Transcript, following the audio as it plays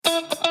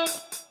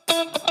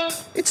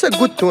It's a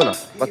good tuna,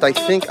 but I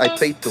think I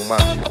paid too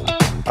much.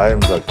 I am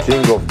the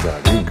king of the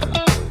ring.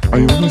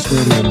 I always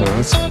wear a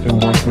mask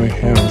and wash my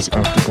hands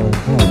after going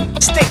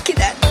home. Stick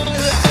that.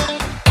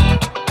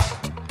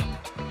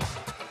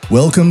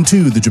 Welcome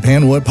to the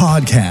Japan What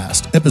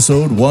Podcast,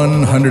 episode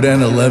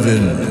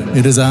 111.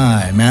 It is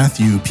I,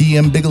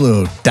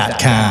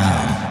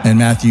 MatthewPMBigelow.com. And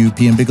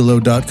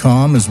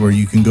MatthewPMBigelow.com is where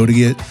you can go to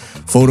get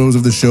photos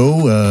of the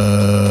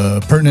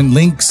show, pertinent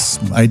links,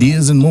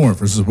 ideas, and more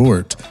for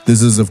support.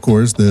 This is, of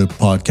course, the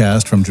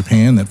podcast from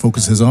Japan that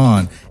focuses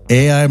on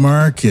AI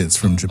markets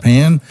from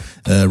Japan,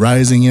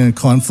 rising in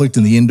conflict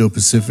in the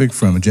Indo-Pacific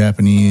from a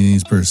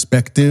Japanese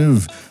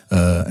perspective,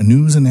 a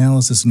news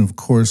analysis, and of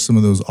course, some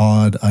of those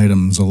odd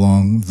items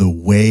along the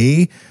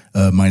way.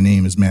 My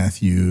name is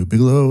Matthew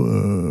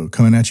Bigelow,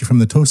 coming at you from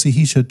the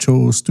Toshihisa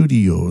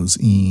Studios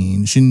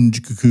in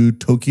Shinjuku,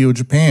 Tokyo,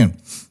 Japan,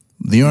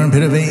 the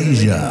armpit of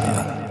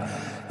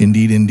Asia.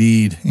 Indeed,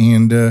 indeed.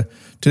 And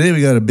today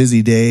we got a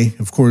busy day.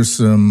 Of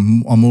course,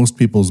 on most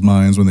people's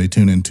minds when they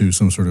tune into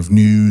some sort of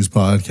news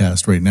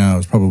podcast right now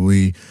is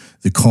probably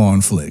the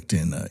conflict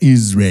in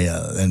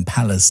Israel and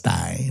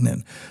Palestine.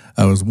 And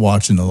I was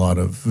watching a lot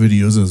of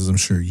videos, as I'm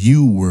sure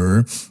you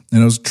were,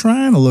 and I was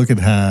trying to look at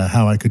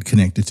how I could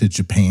connect it to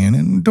Japan,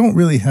 and don't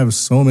really have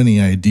so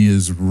many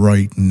ideas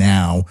right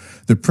now.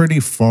 They're pretty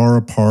far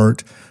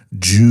apart.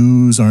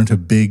 Jews aren't a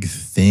big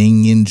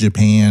thing in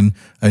Japan.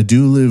 I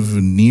do live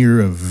near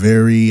a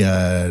very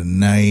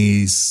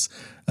nice,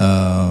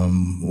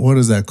 what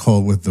is that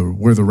called with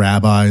where the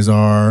rabbis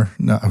are?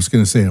 No, I was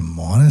going to say a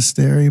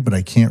monastery, but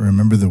I can't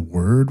remember the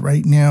word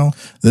right now.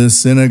 The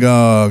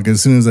synagogue.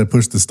 As soon as I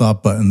pushed the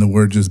stop button, the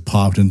word just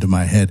popped into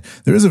my head.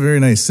 There is a very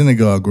nice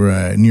synagogue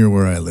near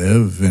where I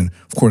live, and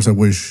of course I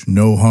wish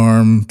no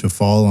harm to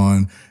fall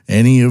on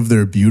any of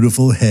their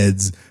beautiful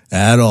heads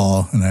at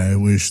all, and I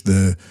wish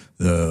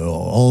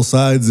all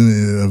sides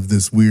of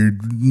this weird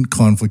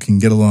conflict can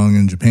get along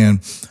in Japan.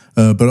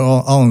 But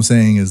all I'm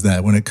saying is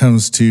that when it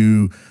comes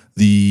to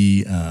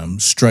the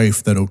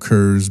strife that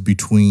occurs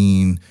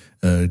between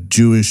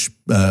Jewish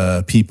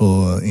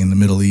people in the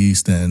Middle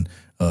East and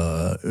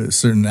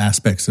certain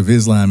aspects of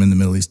Islam in the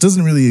Middle East,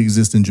 doesn't really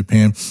exist in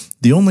Japan.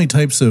 The only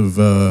types of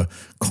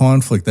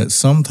conflict that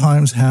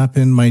sometimes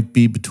happen might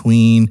be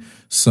between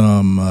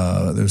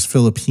there's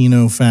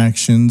Filipino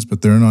factions,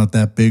 but they're not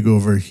that big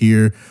over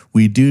here.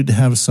 We did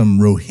have some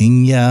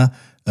Rohingya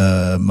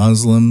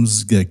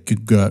Muslims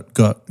that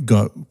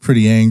got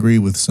pretty angry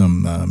with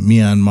some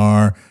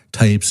Myanmar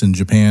types in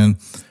Japan.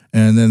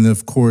 And then,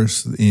 of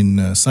course, in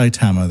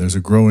Saitama, there's a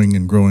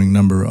growing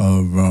number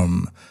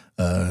of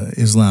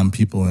Islam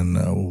people in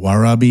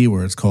Warabi,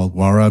 where it's called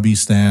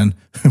Warabistan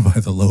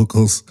by the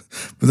locals.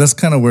 But that's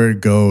kind of where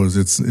it goes.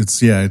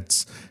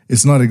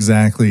 It's not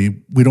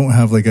exactly, we don't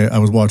have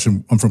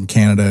I'm from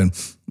Canada, and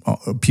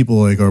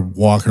people are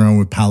walking around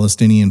with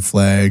Palestinian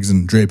flags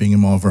and draping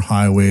them all over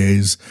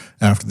highways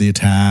after the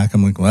attack.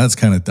 I'm like, well, that's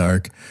kind of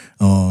dark.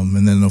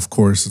 And then, of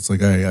course, it's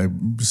like I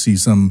see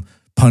some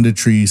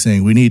punditry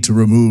saying we need to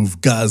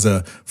remove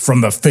Gaza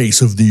from the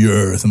face of the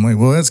earth. I'm like,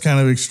 well, that's kind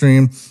of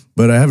extreme,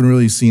 but I haven't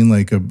really seen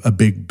like a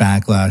big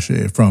backlash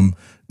from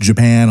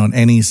Japan on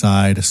any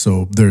side.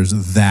 So there's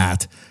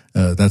that.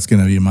 That's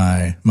going to be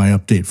my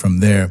update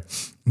from there.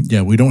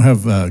 Yeah, we don't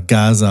have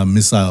Gaza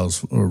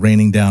missiles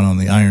raining down on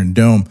the Iron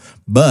Dome,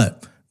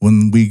 but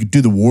when we do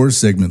the war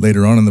segment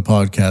later on in the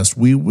podcast,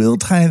 we will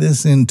tie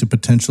this into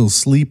potential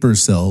sleeper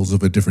cells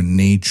of a different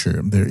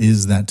nature. There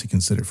is that to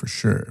consider for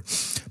sure.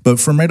 But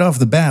from right off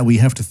the bat, we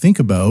have to think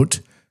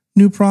about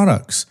new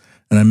products.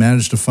 And I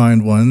managed to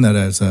find one that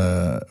has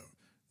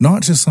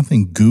not just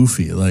something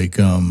goofy, like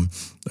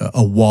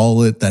a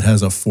wallet that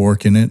has a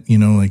fork in it,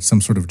 like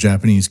some sort of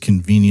Japanese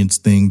convenience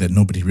thing that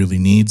nobody really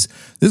needs.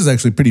 This is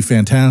actually pretty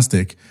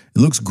fantastic. It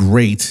looks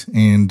great,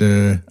 and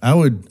I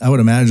would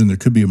imagine there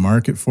could be a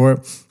market for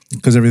it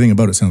because everything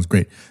about it sounds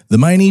great. The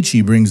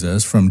Mainichi brings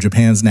us from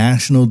Japan's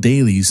national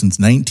daily since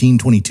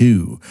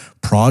 1922.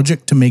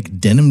 Project to make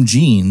denim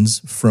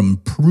jeans from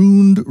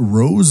pruned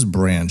rose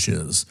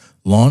branches,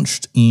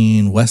 launched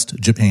in West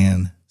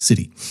Japan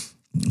City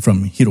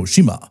from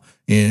Hiroshima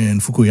in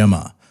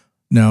Fukuyama.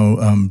 Now,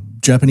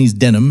 Japanese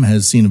denim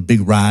has seen a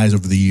big rise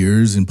over the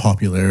years in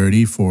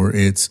popularity for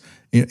its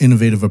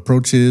innovative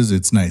approaches,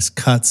 its nice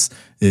cuts,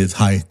 its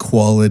high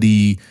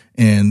quality.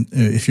 And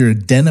if you're a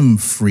denim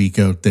freak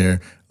out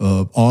there,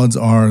 odds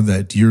are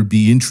that you'll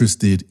be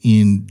interested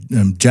in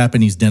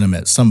Japanese denim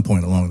at some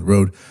point along the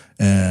road.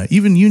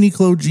 Even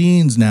Uniqlo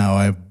jeans now,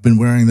 I've been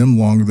wearing them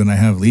longer than I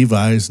have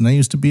Levi's, and I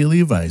used to be a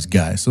Levi's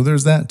guy, so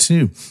there's that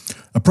too.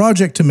 A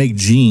project to make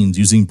jeans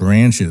using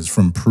branches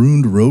from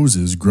pruned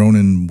roses grown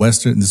in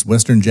this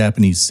western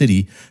Japanese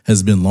city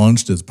has been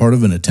launched as part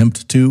of an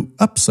attempt to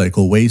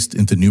upcycle waste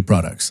into new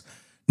products.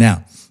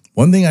 Now,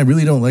 one thing I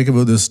really don't like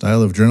about this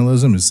style of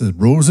journalism is that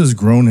roses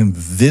grown in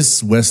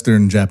this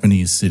western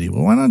Japanese city.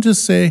 Well, why not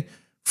just say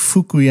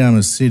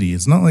Fukuyama City?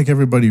 It's not like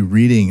everybody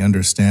reading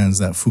understands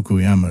that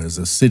Fukuyama is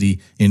a city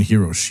in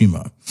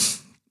Hiroshima.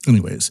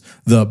 Anyways,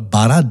 the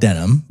bara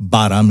denim,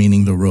 bara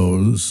meaning the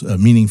rose,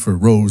 meaning for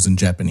rose in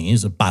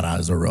Japanese, bara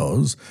is a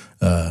rose,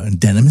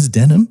 denim is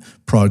denim,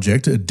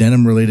 project, a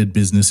denim-related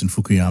business in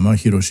Fukuyama,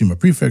 Hiroshima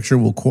Prefecture,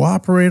 will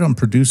cooperate on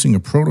producing a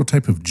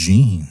prototype of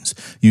jeans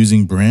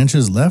using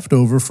branches left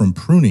over from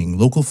pruning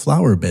local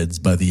flower beds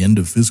by the end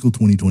of fiscal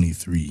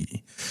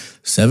 2023.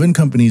 7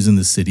 companies in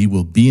the city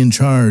will be in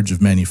charge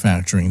of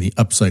manufacturing the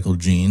upcycled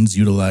jeans,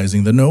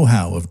 utilizing the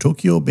know-how of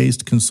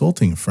Tokyo-based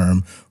consulting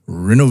firm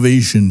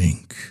Renovation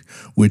Inc.,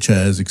 which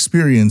has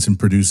experience in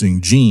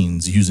producing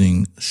jeans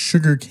using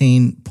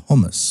sugarcane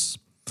pumice.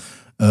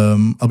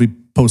 I'll be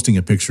posting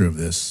a picture of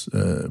this.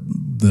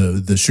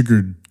 The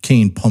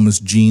sugarcane pumice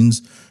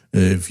jeans.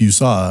 If you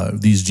saw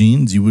these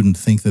jeans, you wouldn't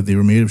think that they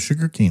were made of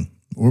sugarcane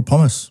or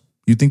pumice.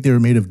 You'd think they were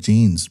made of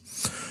jeans.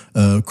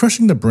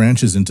 Crushing the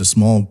branches into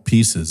small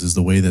pieces is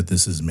the way that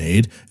this is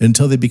made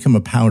until they become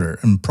a powder,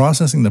 and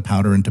processing the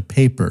powder into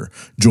paper,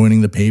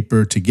 joining the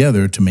paper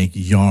together to make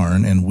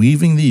yarn, and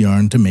weaving the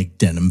yarn to make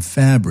denim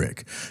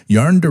fabric.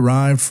 Yarn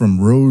derived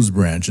from rose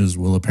branches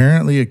will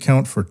apparently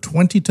account for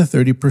 20 to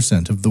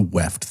 30% of the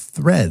weft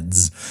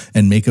threads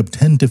and make up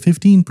 10 to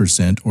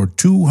 15% or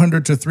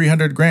 200 to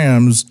 300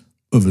 grams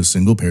of a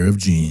single pair of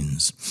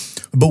jeans.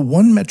 About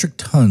 1 metric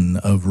ton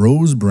of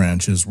rose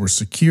branches were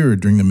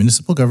secured during the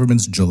municipal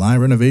government's July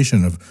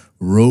renovation of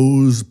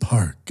Rose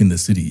Park in the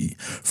city.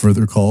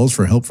 Further calls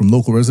for help from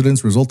local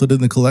residents resulted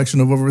in the collection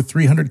of over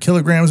 300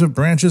 kilograms of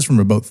branches from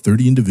about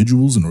 30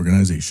 individuals and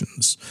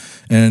organizations.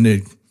 And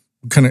it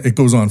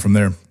goes on from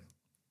there.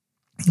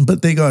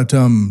 But they got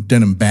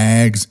denim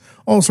bags,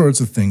 all sorts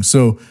of things.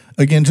 So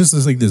again, just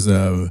as like this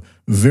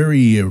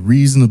very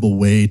reasonable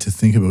way to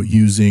think about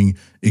using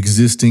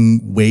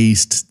existing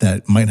waste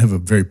that might have a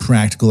very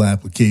practical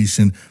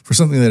application for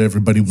something that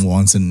everybody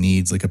wants and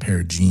needs, like a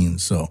pair of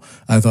jeans. So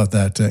I thought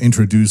that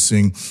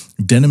introducing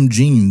denim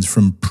jeans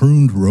from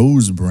pruned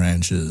rose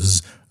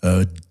branches,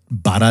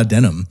 bara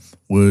denim,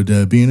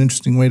 would be an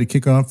interesting way to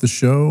kick off the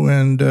show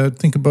and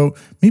think about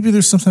maybe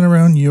there's something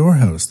around your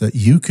house that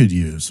you could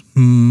use.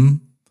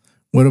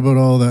 What about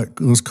all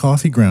those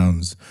coffee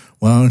grounds?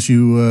 Why don't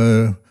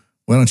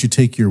you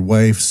take your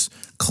wife's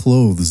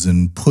clothes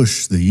and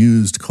push the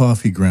used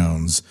coffee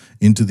grounds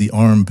into the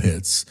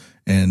armpits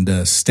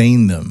and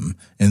stain them,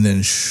 and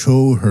then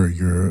show her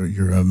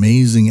your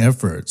amazing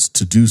efforts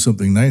to do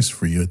something nice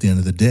for you at the end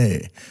of the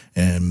day.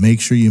 And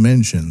make sure you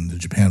mention the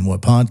Japan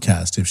What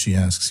podcast if she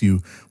asks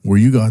you where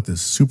you got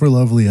this super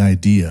lovely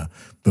idea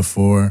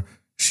before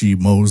she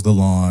mows the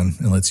lawn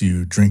and lets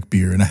you drink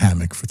beer in a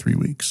hammock for 3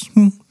 weeks.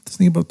 Just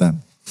think about that.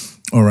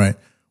 All right.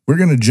 We're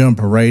going to jump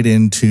right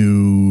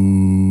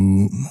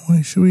into...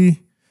 Should we?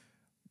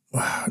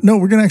 No,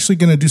 we're actually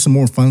going to do some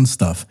more fun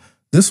stuff.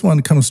 This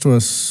one comes to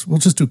us... We'll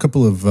just do a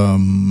couple of...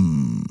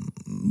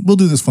 We'll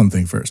do this fun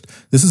thing first.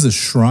 This is a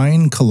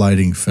Shrine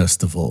Colliding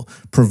Festival.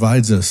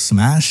 Provides a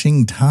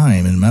smashing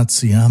time in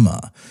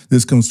Matsuyama.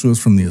 This comes to us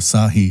from the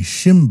Asahi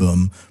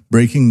Shimbun,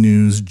 breaking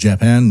news,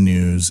 Japan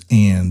news,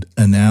 and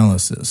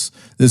analysis.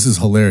 This is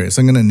hilarious.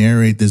 I'm going to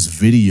narrate this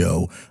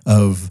video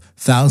of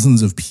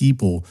thousands of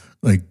people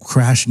like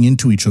crashing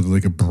into each other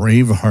like a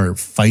Braveheart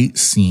fight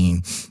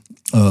scene,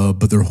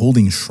 but they're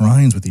holding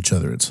shrines with each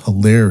other. It's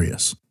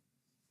hilarious.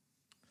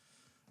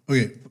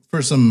 Okay,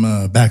 for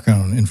some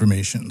background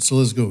information. So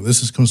let's go.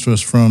 This comes to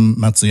us from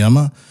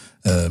Matsuyama.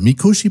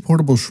 Mikoshi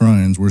portable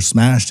shrines were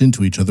smashed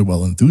into each other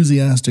while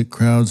enthusiastic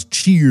crowds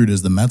cheered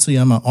as the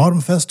Matsuyama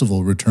Autumn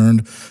Festival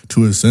returned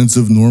to a sense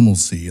of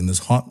normalcy in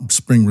this hot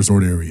spring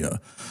resort area.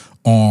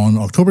 On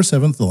October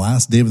 7th, the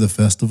last day of the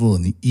festival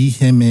in the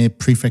Ehime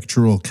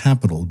prefectural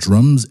capital,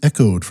 drums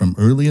echoed from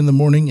early in the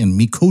morning, and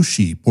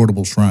Mikoshi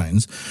portable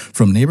shrines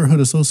from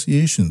neighborhood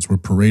associations were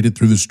paraded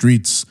through the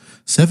streets.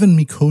 7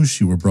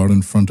 Mikoshi were brought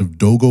in front of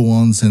Dogo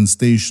Onsen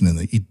Station in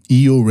the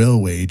Iyo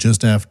Railway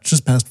just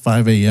past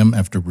 5 a.m.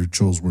 after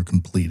rituals were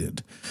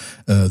completed.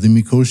 The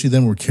Mikoshi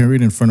then were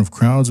carried in front of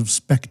crowds of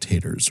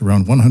spectators.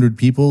 Around 100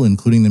 people,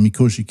 including the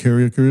Mikoshi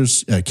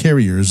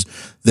carriers,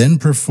 then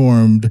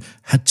performed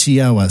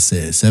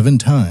Hachiawase 7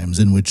 times,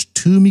 in which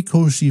 2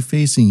 Mikoshi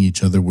facing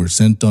each other were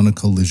sent on a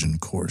collision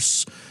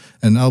course.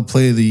 And I'll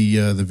play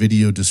the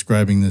video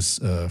describing this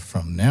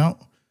from now.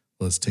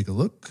 Let's take a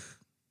look.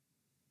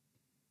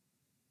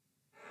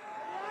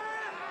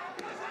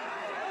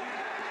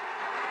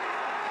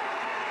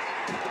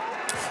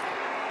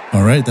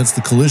 All right, that's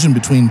the collision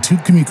between 2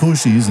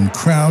 Mikoshis and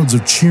crowds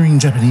of cheering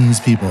Japanese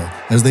people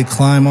as they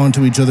climb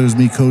onto each other's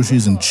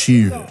Mikoshis and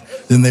cheer.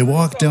 Then they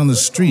walk down the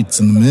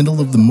streets in the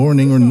middle of the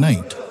morning or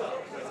night.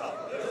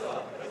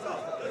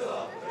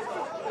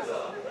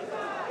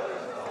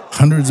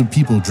 Hundreds of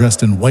people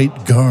dressed in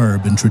white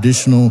garb and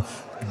traditional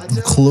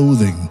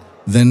clothing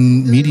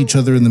then meet each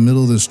other in the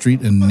middle of the street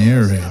and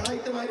narrate.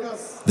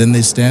 Then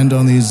they stand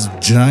on these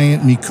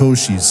giant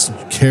mikoshis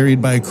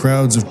carried by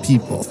crowds of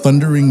people,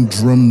 thundering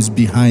drums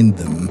behind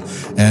them,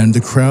 and the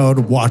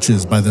crowd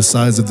watches by the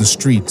sides of the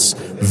streets,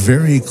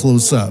 very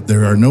close up.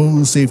 There are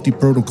no safety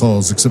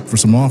protocols except for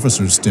some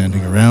officers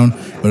standing around,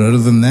 but other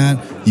than that,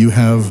 you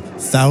have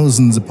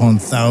thousands upon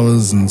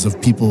thousands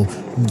of people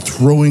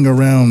throwing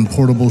around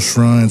portable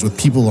shrines with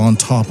people on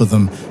top of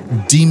them,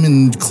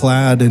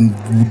 demon-clad and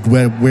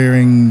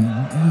wearing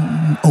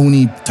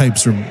oni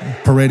types are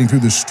parading through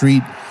the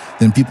street.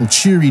 Then people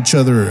cheer each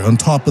other on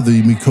top of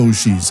the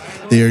mikoshis.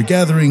 They are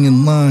gathering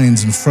in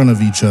lines in front of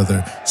each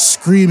other,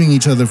 screaming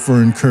each other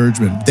for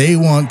encouragement. They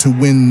want to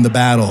win the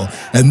battle.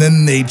 And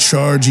then they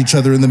charge each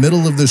other in the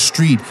middle of the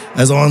street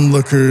as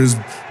onlookers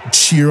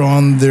cheer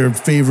on their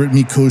favorite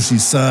mikoshi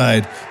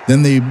side.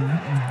 Then they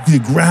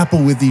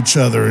grapple with each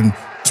other and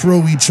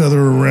throw each other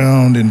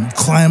around and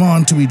climb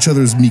onto each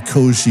other's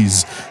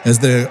mikoshis as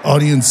the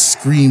audience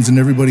screams and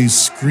everybody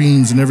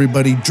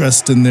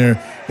dressed in their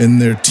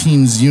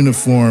team's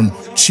uniform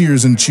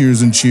cheers and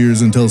cheers and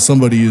cheers until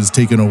somebody is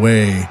taken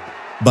away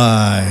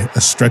by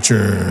a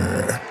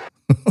stretcher.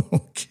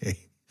 Okay.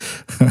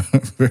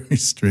 Very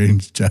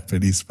strange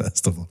Japanese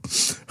festival.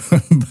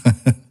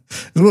 But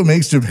it's what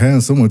makes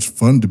Japan so much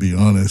fun, to be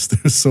honest.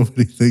 There's so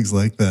many things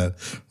like that.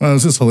 Wow,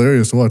 it's just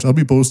hilarious to watch. I'll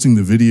be posting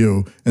the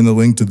video and the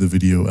link to the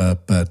video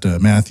up at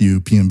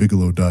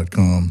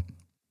MatthewPMBigelow.com.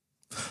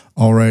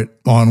 All right,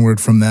 onward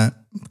from that,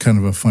 kind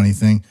of a funny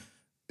thing.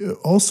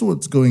 Also,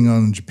 what's going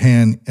on in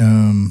Japan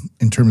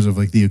in terms of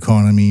like the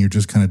economy or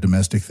just kind of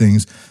domestic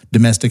things.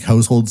 Domestic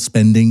household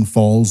spending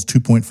falls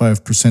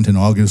 2.5% in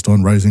August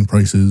on rising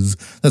prices.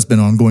 That's been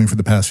ongoing for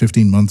the past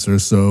 15 months or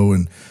so.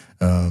 And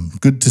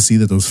good to see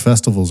that those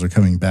festivals are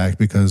coming back,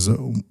 because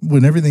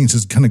when everything's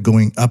just kind of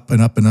going up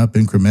and up and up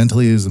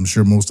incrementally, as I'm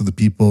sure most of the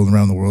people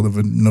around the world have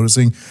been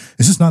noticing,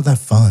 it's just not that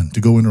fun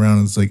to go in around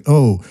and it's like,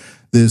 oh,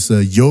 this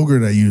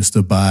yogurt I used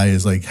to buy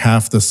is like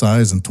half the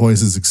size and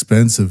twice as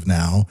expensive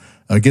now.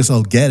 I guess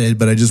I'll get it,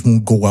 but I just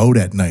won't go out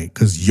at night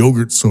because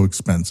yogurt's so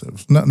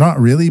expensive. Not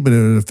really, but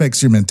it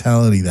affects your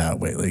mentality that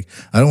way. Like,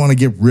 I don't want to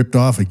get ripped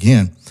off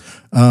again.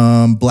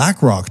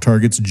 BlackRock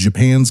targets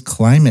Japan's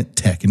climate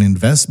tech and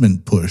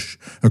investment push,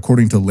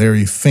 according to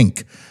Larry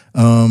Fink.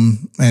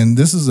 And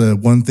this is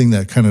one thing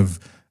that kind of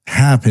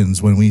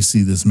happens when we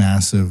see this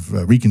massive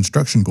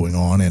reconstruction going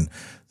on. And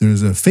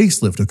there's a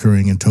facelift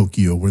occurring in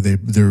Tokyo where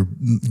they're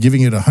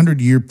giving it a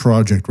 100-year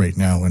project right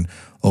now. And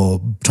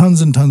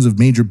tons and tons of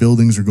major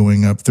buildings are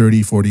going up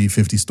 30, 40,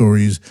 50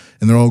 stories.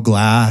 And they're all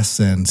glass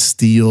and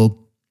steel.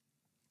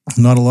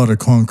 Not a lot of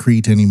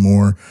concrete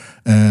anymore,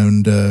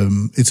 and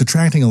it's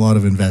attracting a lot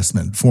of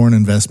investment. Foreign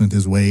investment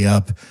is way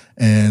up,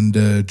 and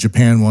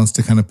Japan wants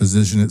to kind of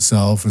position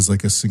itself as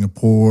like a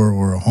Singapore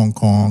or a Hong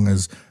Kong,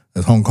 as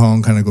Hong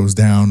Kong kind of goes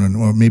down,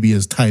 or maybe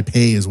as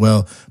Taipei as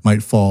well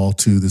might fall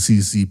to the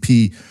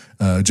CCP.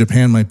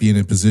 Japan might be in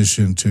a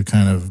position to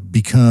kind of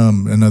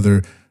become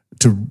another,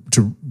 to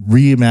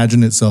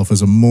reimagine itself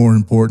as a more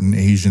important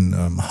Asian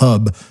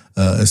hub,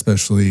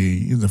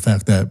 especially the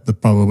fact that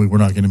probably we're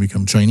not going to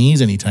become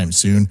Chinese anytime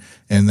soon,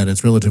 and that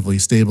it's relatively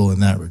stable in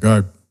that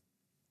regard.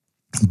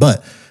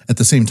 But at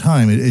the same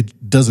time,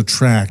 it does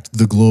attract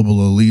the global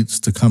elites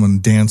to come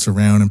and dance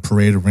around and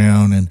parade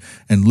around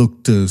and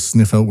look to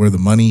sniff out where the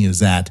money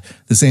is at.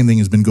 The same thing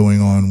has been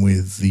going on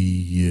with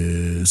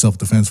the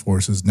self-defense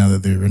forces now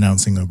that they're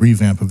announcing a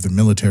revamp of their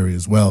military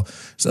as well.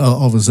 So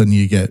all of a sudden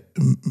you get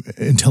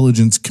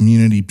intelligence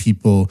community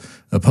people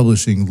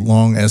publishing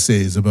long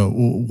essays about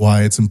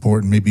why it's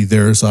important. Maybe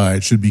their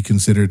side should be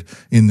considered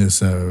in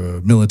this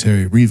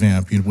military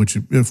revamp, which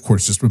of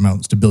course just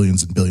amounts to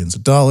billions and billions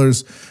of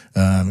dollars.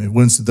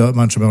 Once that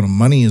much amount of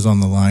money is on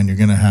the line, you're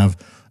going to have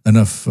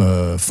enough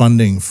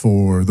funding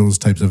for those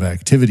types of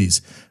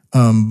activities.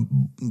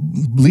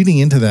 Leading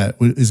into that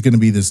is going to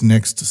be this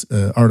next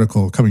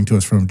article coming to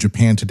us from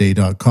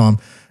JapanToday.com.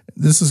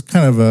 This is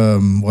kind of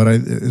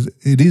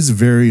it is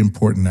very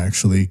important,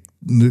 actually.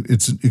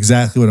 It's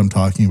exactly what I'm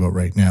talking about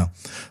right now.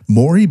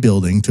 Mori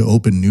Building to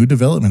open new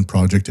development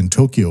project in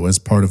Tokyo as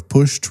part of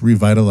push to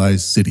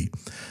revitalize city.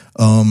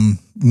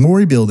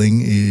 Mori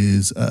Building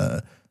is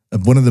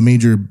one of the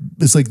major,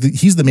 it's like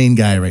he's the main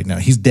guy right now.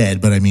 He's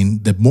dead, but I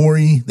mean,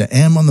 the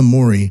M on the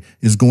Mori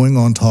is going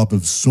on top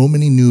of so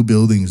many new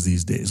buildings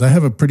these days. I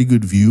have a pretty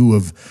good view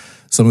of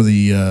some of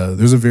the,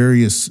 there's a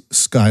various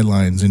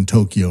skylines in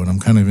Tokyo, and I'm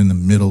kind of in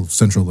the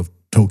central of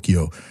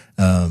Tokyo.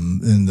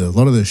 And a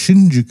lot of the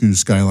Shinjuku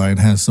skyline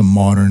has some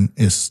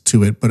modern-ness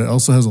to it, but it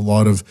also has a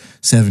lot of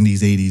 70s,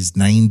 80s,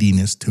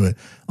 90s to it.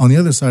 On the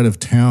other side of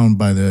town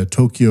by the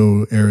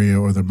Tokyo area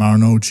or the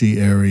Marunouchi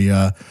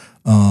area,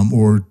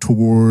 or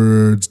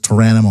towards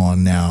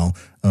Toranomon now,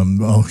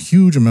 a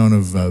huge amount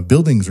of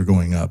buildings are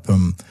going up,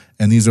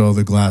 and these are all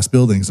the glass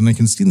buildings, and I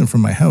can see them from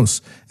my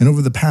house. And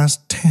over the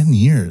past 10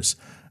 years,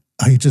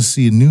 I just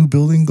see a new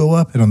building go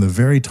up, and on the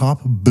very top,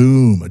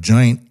 boom, a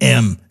giant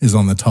M is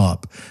on the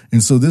top.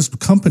 And so this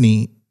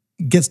company,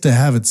 gets to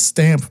have its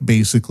stamp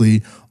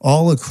basically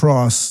all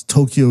across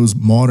Tokyo's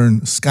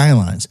modern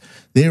skylines.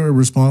 They were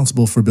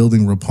responsible for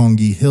building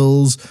Roppongi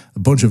Hills, a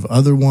bunch of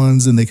other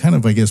ones, and they kind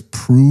of, I guess,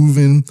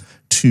 proven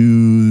to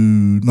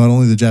not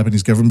only the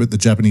Japanese government, but the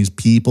Japanese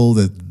people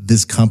that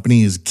this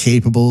company is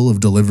capable of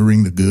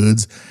delivering the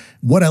goods.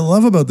 What I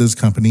love about this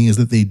company is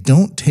that they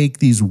don't take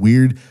these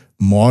weird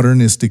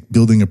modernistic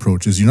building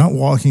approaches. You're not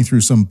walking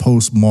through some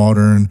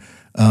postmodern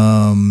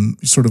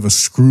sort of a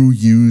screw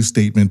you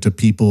statement to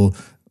people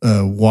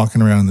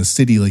walking around the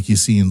city like you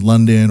see in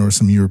London or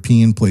some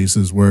European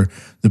places where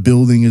the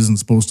building isn't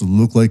supposed to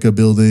look like a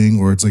building,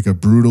 or it's like a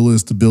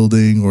brutalist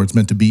building, or it's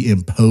meant to be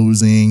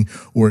imposing,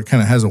 or it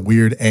kind of has a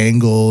weird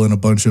angle and a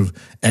bunch of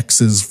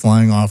X's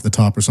flying off the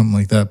top or something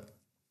like that.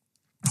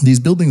 These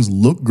buildings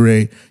look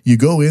great. You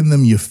go in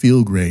them, you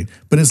feel great,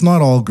 but it's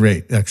not all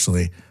great,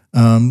 actually.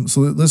 So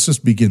let's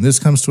just begin. This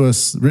comes to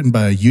us, written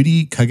by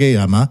Yuri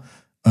Kageyama,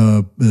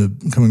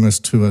 coming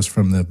to us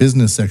from the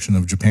business section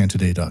of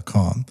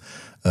JapanToday.com.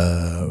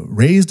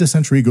 Raised a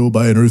century ago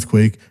by an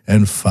earthquake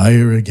and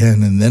fire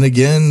again and then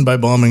again by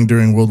bombing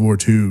during World War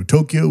II,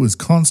 Tokyo is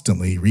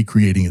constantly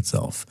recreating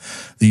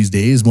itself. These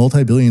days,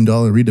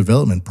 multi-billion-dollar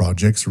redevelopment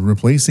projects are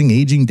replacing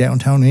aging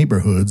downtown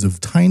neighborhoods of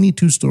tiny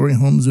two-story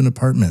homes and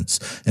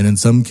apartments, and in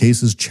some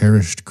cases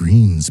cherished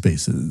green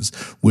spaces,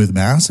 with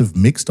massive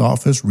mixed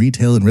office,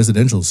 retail, and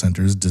residential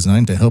centers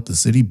designed to help the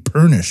city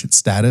burnish its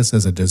status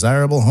as a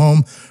desirable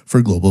home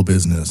for global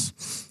business.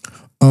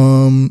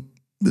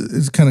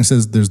 It kind of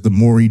says there's the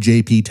Mori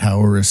JP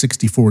Tower, a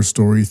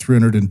 64-story,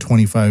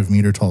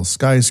 325-meter tall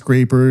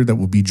skyscraper that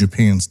will be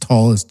Japan's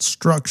tallest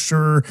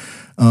structure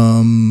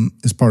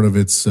as part of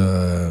its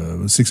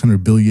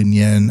 600 billion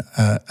yen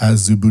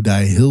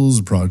Azubudai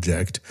Hills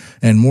project,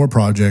 and more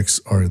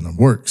projects are in the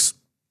works.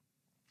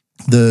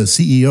 The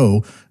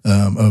CEO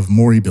of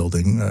Mori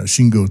Building,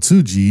 Shingo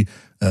Tsuji,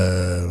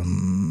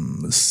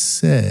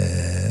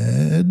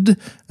 said,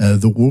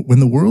 when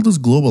the world is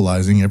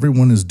globalizing,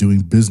 everyone is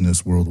doing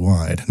business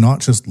worldwide, not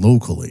just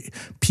locally.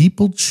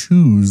 People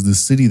choose the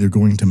city they're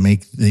going to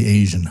make the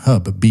Asian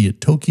hub, be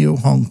it Tokyo,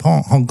 Hong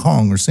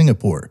Kong, or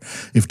Singapore.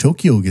 If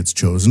Tokyo gets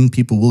chosen,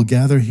 people will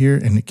gather here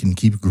and it can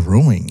keep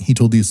growing, he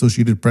told the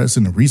Associated Press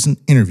in a recent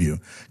interview.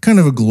 Kind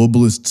of a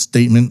globalist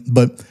statement,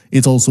 but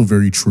it's also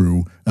very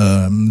true.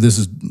 This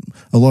is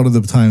a lot of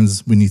the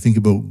times when you think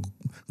about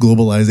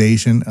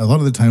globalization, a lot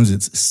of the times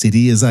it's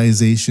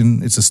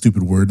cityization. It's a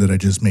stupid word that I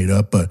just made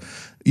up, but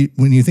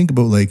when you think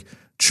about like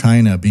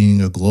China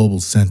being a global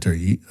center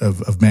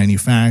of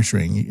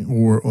manufacturing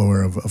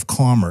or of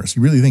commerce,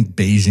 you really think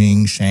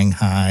Beijing,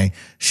 Shanghai,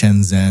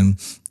 Shenzhen.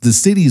 The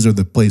cities are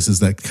the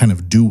places that kind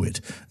of do it,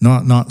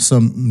 not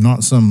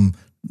some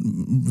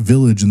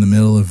village in the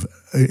middle of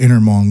Inner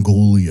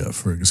Mongolia,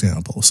 for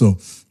example. So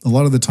a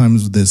lot of the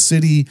times the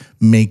city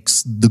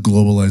makes the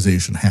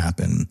globalization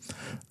happen.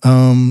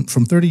 From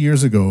 30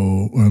 years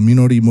ago,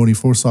 Minori Mori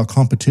foresaw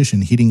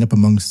competition heating up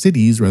among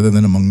cities rather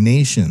than among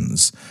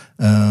nations.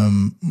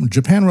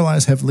 Japan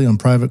relies heavily on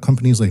private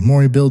companies like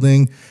Mori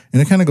Building,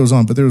 and it kind of goes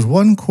on. But there's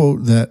one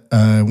quote that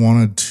I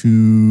wanted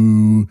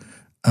to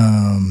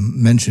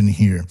mention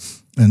here,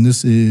 and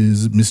this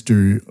is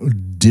Mr.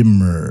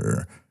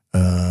 Dimmer.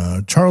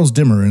 Charles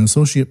Dimmer, an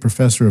associate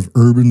professor of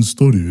urban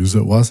studies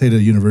at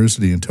Waseda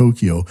University in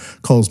Tokyo,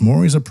 calls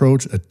Mori's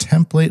approach a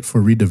template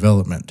for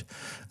redevelopment.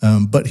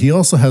 But he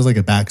also has like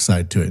a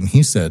backside to it. And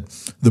he said,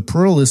 the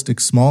pluralistic,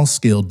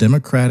 small-scale,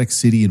 democratic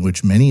city in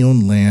which many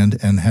owned land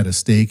and had a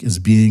stake is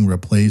being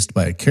replaced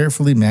by a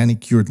carefully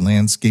manicured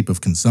landscape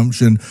of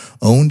consumption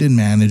owned and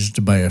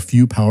managed by a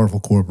few powerful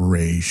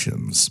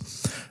corporations.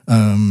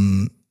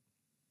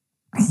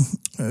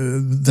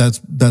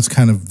 That's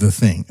kind of the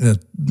thing.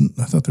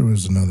 I thought there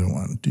was another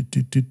one.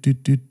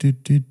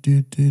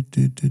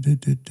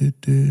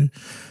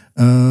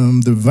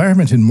 The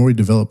environment in Mori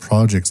developed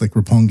projects like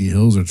Roppongi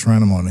Hills or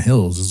Toranomon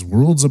Hills is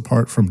worlds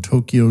apart from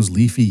Tokyo's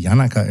leafy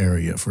Yanaka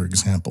area, for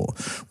example,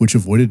 which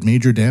avoided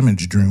major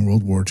damage during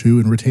World War II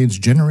and retains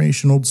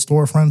generation-old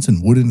storefronts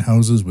and wooden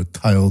houses with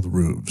tiled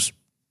roofs.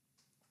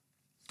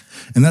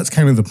 And that's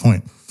kind of the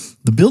point.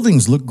 The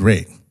buildings look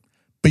great,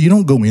 but you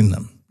don't go in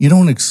them. You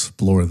don't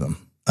explore them.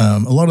 A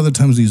lot of the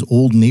times these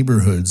old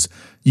neighborhoods,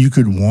 you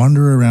could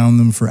wander around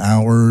them for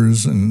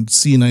hours and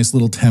see a nice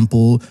little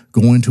temple,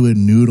 go into a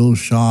noodle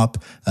shop,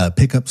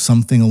 pick up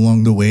something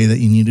along the way that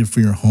you needed for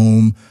your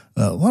home.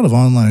 A lot of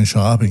online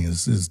shopping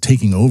is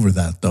taking over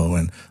that, though.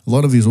 And a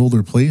lot of these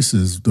older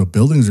places, the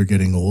buildings are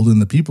getting old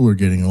and the people are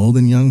getting old,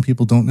 and young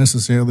people don't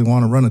necessarily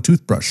want to run a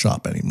toothbrush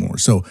shop anymore.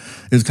 So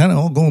it's kind of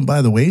all going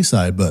by the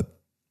wayside, but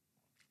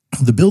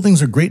the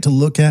buildings are great to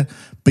look at,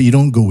 but you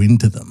don't go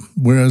into them.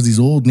 Whereas these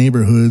old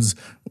neighborhoods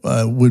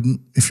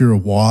if you're a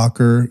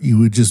walker,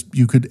 you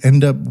could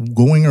end up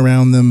going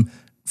around them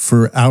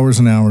for hours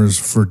and hours,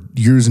 for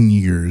years and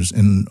years,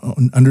 and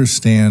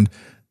understand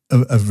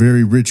a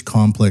very rich,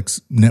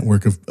 complex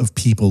network of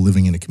people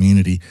living in a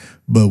community.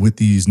 But with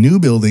these new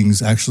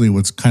buildings, actually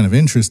what's kind of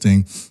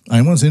interesting,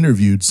 I once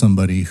interviewed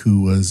somebody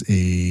who was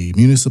a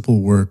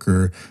municipal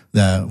worker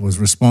that was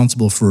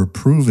responsible for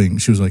approving,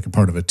 she was like a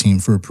part of a team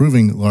for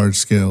approving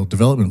large-scale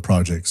development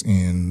projects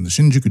in the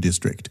Shinjuku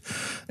district.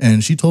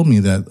 And she told me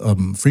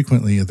that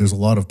frequently there's a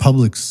lot of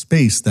public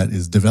space that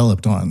is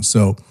developed on.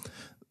 So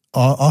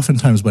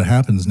oftentimes what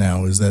happens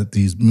now is that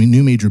these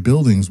new major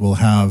buildings will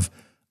have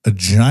a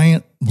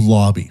giant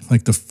lobby.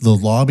 Like the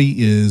lobby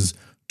is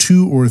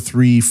 2 or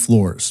 3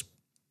 floors.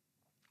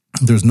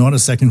 There's not a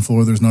second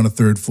floor. There's not a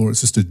third floor.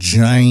 It's just a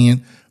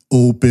giant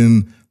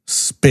open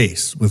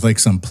space with like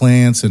some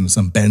plants and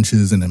some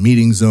benches and a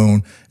meeting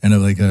zone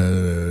and like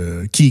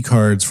key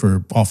cards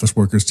for office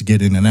workers to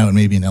get in and out,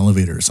 maybe an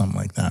elevator or something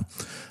like that.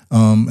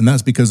 And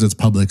that's because it's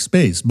public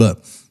space.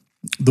 But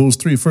those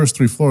first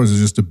three floors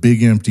is just a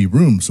big empty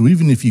room. So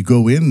even if you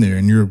go in there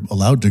and you're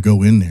allowed to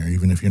go in there,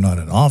 even if you're not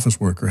an office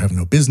worker, have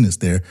no business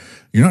there,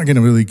 you're not going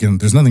to really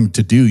there's nothing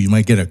to do. You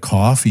might get a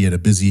coffee at a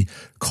busy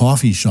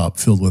coffee shop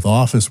filled with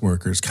office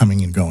workers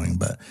coming and going,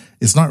 but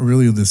it's not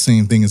really the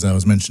same thing as I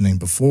was mentioning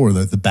before,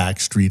 the back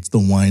streets, the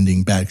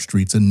winding back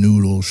streets, a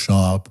noodle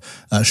shop,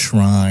 a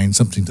shrine,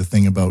 something to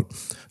think about.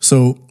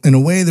 So in a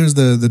way, there's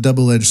the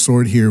double-edged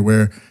sword here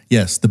where,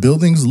 yes, the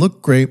buildings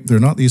look great. They're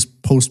not these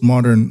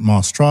postmodern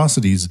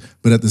monstrosities,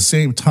 but at the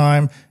same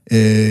time,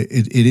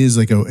 it is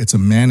like it's a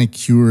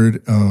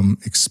manicured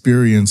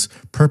experience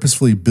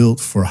purposefully built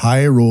for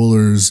high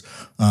rollers,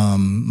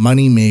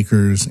 money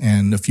makers,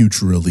 and the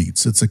future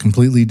elites. It's a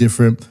completely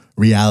different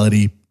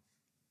reality.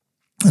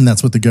 And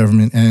that's what the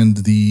government and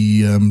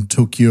the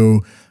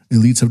Tokyo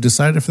elites have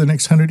decided for the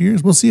next 100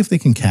 years. We'll see if they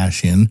can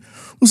cash in.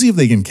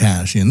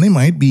 They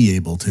might be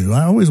able to.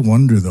 I always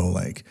wonder, though,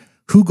 like,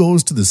 who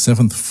goes to the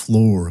 7th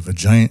floor of a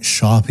giant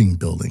shopping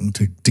building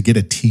to get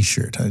a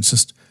T-shirt? It's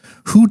just,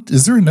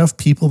 is there enough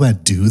people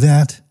that do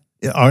that?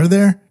 Are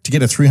there? To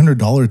get a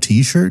 $300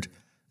 T-shirt?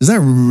 Is that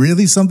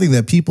really something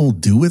that people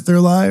do with their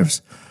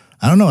lives?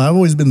 I don't know. I've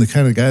always been the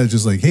kind of guy that's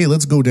just like, hey,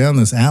 let's go down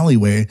this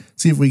alleyway,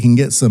 see if we can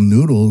get some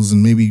noodles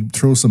and maybe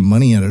throw some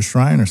money at a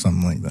shrine or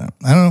something like that.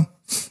 I don't know.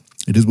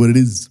 It is what it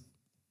is.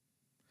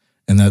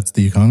 And that's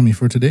the economy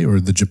for today, or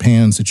the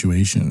Japan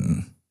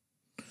situation.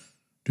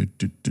 The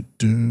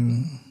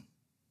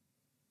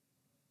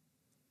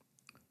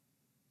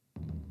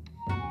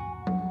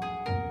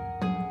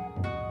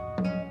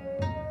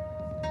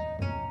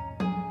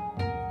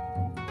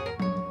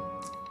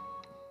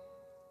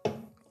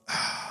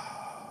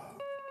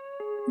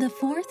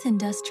Fourth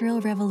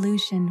Industrial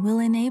Revolution will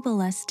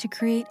enable us to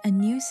create a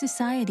new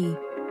society.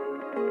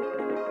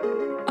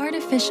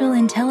 Artificial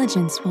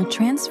intelligence will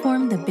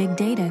transform the big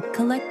data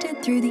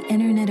collected through the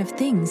Internet of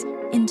Things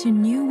into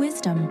new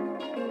wisdom.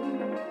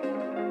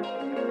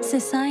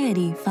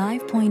 Society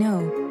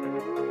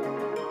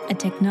 5.0, a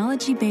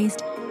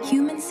technology-based,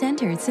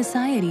 human-centered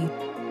society.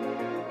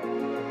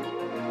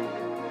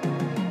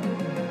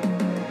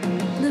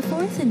 The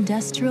Fourth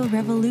Industrial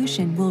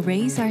Revolution will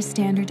raise our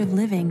standard of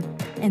living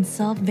and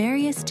solve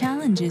various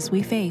challenges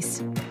we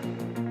face.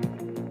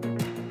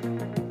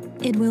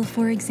 It will,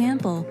 for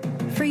example,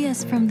 free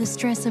us from the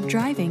stress of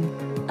driving,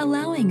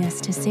 allowing us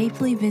to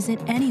safely visit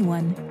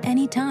anyone,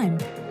 anytime.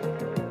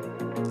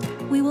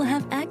 We will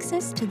have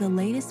access to the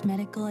latest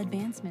medical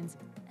advancements.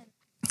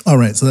 All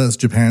right, so that's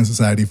Japan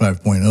Society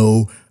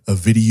 5.0, a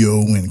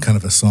video and kind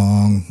of a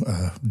song,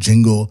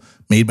 jingle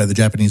made by the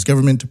Japanese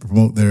government to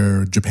promote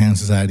their Japan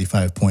Society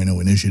 5.0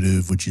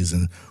 initiative, which is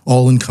an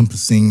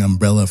all-encompassing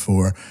umbrella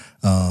for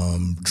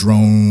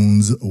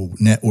drones,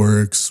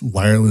 networks,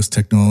 wireless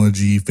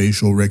technology,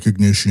 facial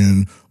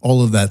recognition,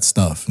 all of that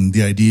stuff. And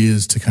the idea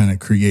is to kind of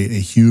create a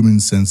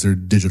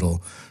human-censored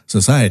digital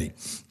society.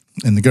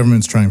 And the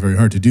government's trying very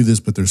hard to do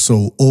this, but they're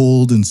so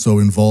old and so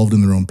involved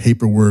in their own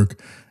paperwork.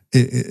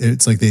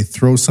 It's like they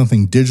throw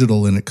something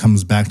digital and it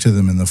comes back to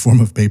them in the form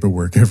of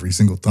paperwork every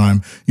single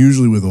time,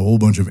 usually with a whole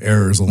bunch of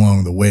errors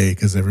along the way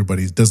because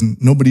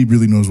nobody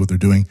really knows what they're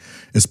doing,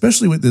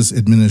 especially with this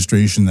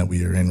administration that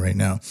we are in right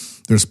now.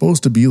 They're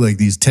supposed to be like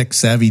these tech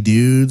savvy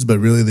dudes, but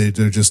really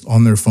they're just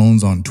on their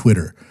phones on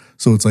Twitter.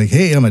 So it's like,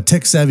 hey, I'm a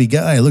tech savvy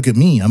guy. Look at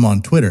me. I'm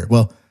on Twitter.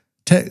 Well,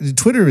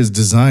 Twitter is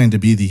designed to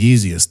be the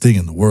easiest thing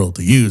in the world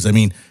to use. I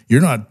mean,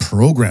 you're not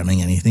programming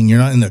anything. You're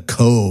not in the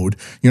code.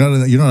 You're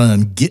not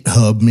on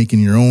GitHub making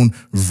your own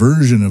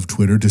version of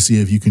Twitter to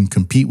see if you can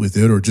compete with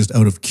it or just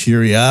out of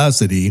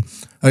curiosity.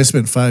 I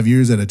spent 5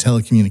 years at a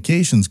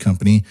telecommunications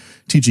company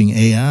teaching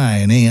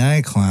an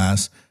AI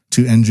class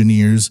to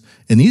engineers.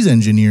 And these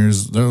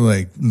engineers, they're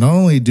like, not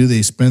only do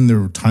they spend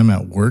their time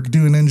at work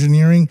doing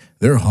engineering,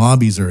 their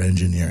hobbies are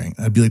engineering.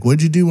 I'd be like,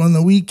 what'd you do on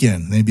the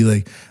weekend? And they'd be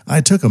like, I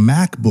took a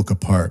MacBook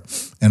apart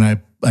and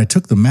I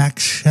took the Mac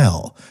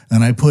shell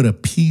and I put a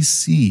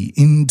PC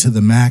into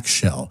the Mac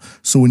shell.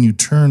 So when you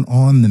turn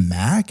on the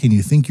Mac and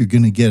you think you're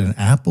going to get an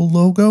Apple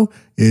logo,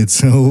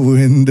 it's a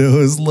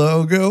Windows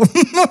logo.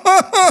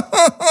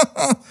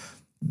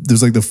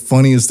 There's like the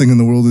funniest thing in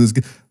the world is,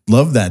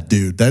 love that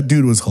dude. That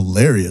dude was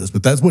hilarious,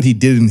 but that's what he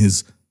did in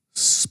his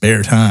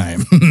spare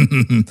time.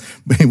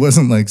 But it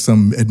wasn't like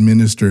some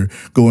administrator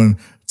going,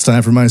 it's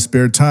time for my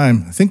spare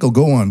time. I think I'll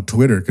go on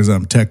Twitter because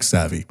I'm tech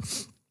savvy.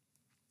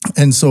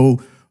 And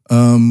so,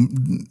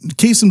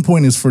 case in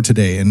point is for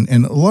today.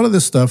 And a lot of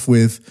this stuff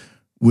with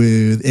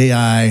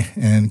AI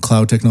and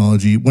cloud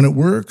technology, when it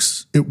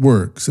works, it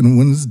works. And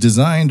when it's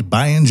designed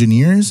by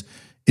engineers,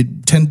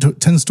 it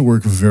tends to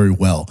work very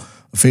well.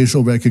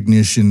 Facial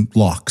recognition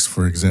locks,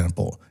 for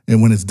example.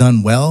 And when it's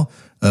done well,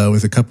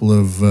 with a couple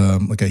of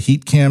like a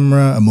heat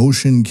camera, a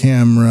motion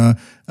camera,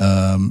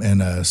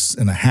 and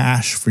a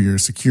hash for your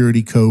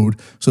security code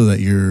so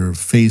that your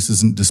face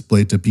isn't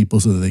displayed to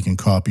people so that they can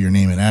copy your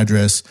name and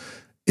address,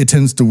 it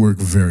tends to work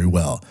very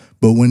well.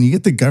 But when you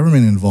get the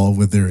government involved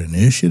with their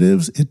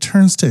initiatives, it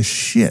turns to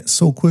shit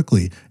so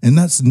quickly. And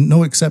that's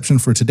no exception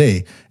for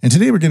today. And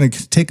today we're going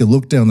to take a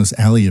look down this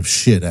alley of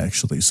shit,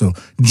 actually. So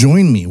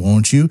join me,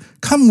 won't you?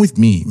 Come with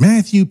me,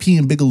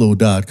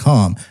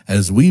 MatthewPandBigelow.com,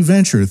 as we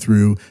venture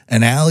through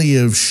an alley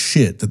of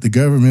shit that the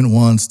government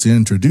wants to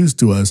introduce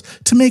to us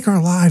to make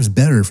our lives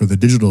better for the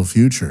digital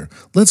future.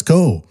 Let's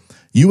go.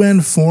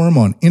 UN Forum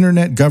on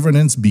Internet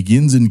Governance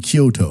begins in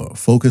Kyoto.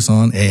 Focus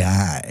on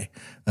AI.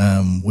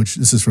 Which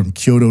this is from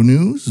Kyoto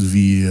News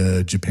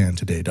via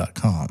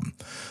JapanToday.com.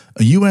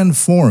 A UN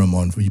forum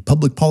on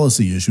public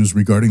policy issues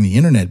regarding the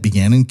internet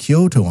began in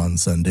Kyoto on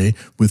Sunday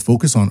with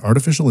focus on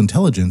artificial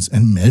intelligence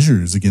and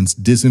measures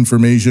against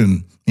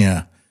disinformation.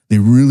 Yeah, they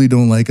really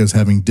don't like us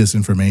having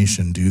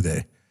disinformation, do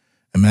they?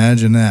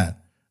 Imagine that.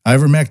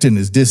 Ivermectin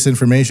is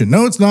disinformation.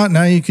 No, it's not.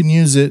 Now you can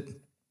use it.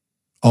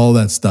 All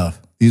that stuff.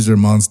 These are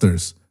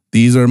monsters.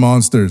 These are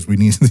monsters.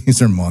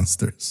 These are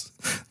monsters.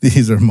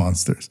 These are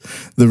monsters.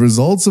 The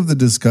results of the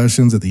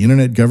discussions at the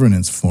Internet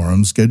Governance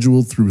Forum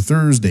scheduled through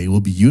Thursday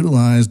will be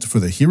utilized for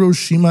the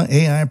Hiroshima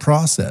AI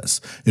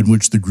process, in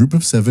which the group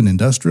of 7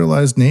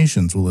 industrialized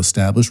nations will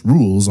establish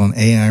rules on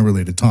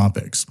AI-related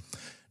topics.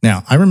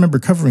 Now, I remember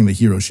covering the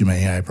Hiroshima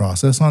AI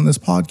process on this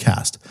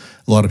podcast.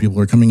 A lot of people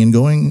are coming and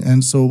going,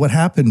 and so what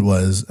happened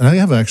was, and I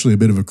have actually a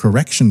bit of a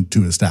correction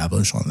to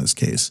establish on this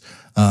case.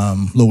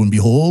 Lo and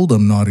behold,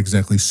 I'm not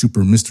exactly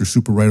Mr.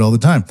 Super right all the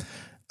time.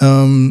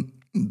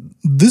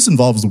 This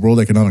involves the World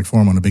Economic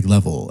Forum on a big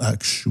level,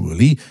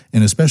 actually,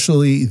 and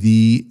especially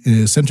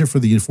the Center for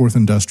the Fourth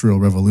Industrial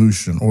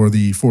Revolution, or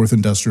the Fourth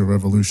Industrial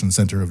Revolution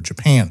Center of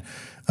Japan,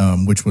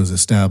 which was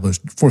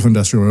established. Fourth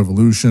Industrial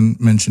Revolution,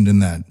 mentioned in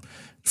that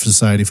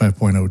Society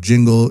 5.0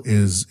 jingle,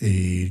 is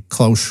a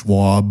Klaus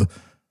Schwab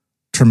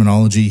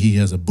terminology. He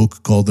has a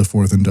book called The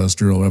Fourth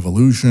Industrial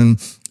Revolution,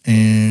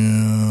 and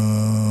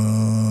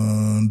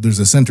there's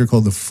a center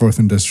called the Fourth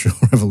Industrial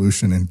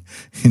Revolution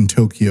in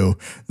Tokyo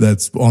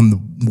that's on the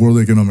World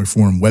Economic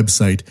Forum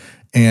website.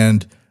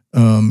 And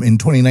in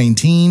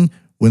 2019,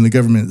 when the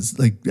government,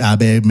 like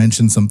Abe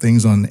mentioned some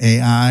things on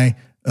AI,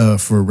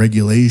 for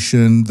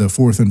regulation, the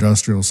Fourth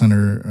Industrial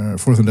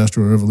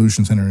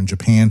Revolution Center in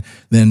Japan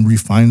then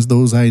refines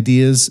those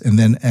ideas. And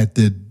then at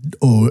the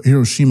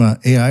Hiroshima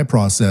AI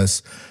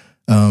process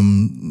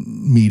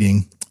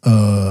meeting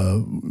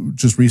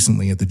just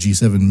recently at the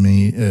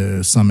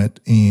G7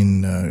 summit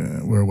in,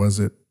 where was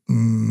it?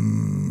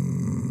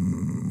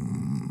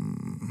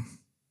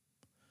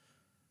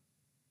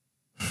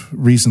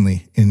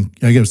 Recently in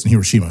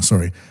Hiroshima,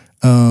 sorry.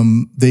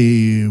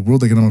 The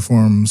World Economic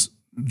Forum's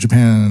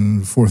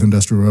Japan Fourth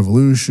Industrial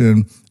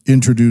Revolution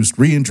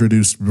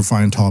reintroduced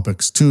refined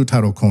topics to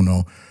Taro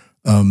Kono,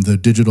 the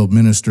digital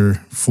minister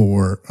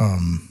for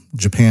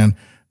Japan.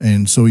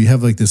 And so you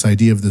have like this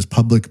idea of this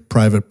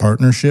public-private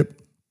partnership,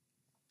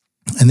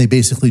 and they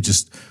basically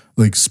just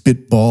like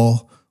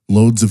spitball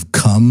loads of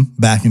cum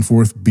back and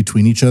forth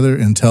between each other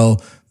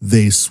until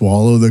they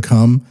swallow the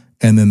cum.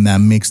 And then that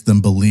makes them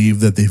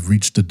believe that they've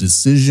reached a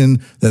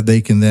decision that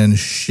they can then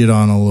shit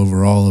on all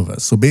over all of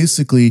us. So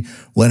basically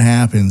what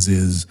happens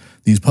is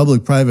these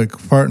public-private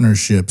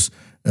partnerships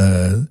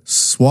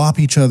swap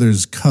each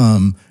other's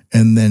cum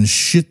and then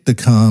shit the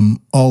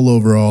cum all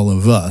over all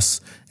of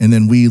us. And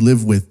then we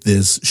live with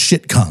this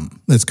shit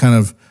cum. That's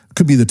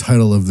could be the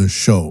title of the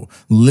show,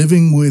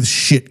 Living with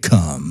Shit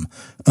Cum.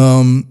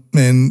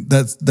 And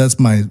that's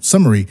my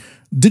summary.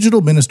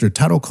 Digital Minister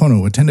Taro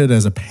Kono attended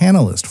as a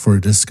panelist for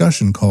a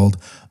discussion called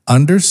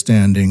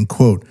Understanding,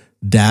 quote,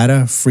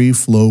 Data Free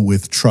Flow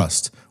with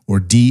Trust, or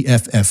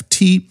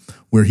DFFT,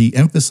 where he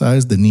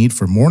emphasized the need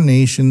for more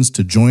nations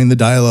to join the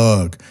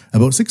dialogue.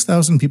 About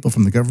 6,000 people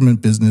from the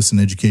government, business,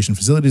 and education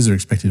facilities are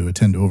expected to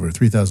attend over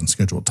 3,000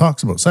 scheduled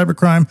talks about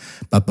cybercrime,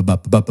 But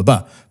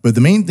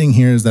the main thing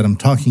here is that I'm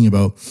talking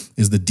about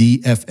is the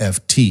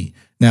DFFT.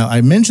 Now,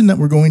 I mentioned that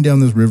we're going down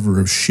this river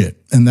of shit,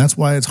 and that's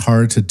why it's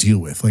hard to deal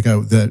with. Like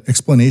that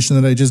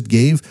explanation that I just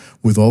gave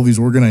with all these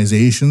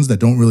organizations that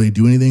don't really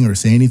do anything or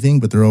say anything,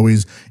 but they're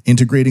always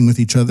integrating with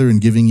each other and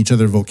giving each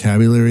other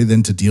vocabulary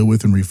then to deal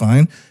with and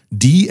refine.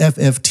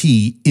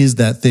 DFFT is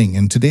that thing.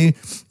 And today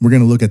we're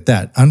going to look at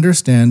that.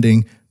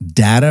 Understanding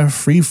data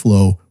free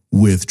flow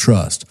with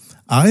trust.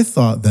 I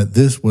thought that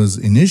this was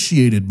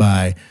initiated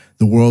by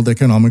the World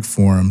Economic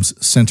Forum's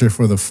Center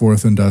for the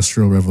Fourth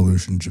Industrial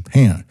Revolution,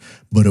 Japan.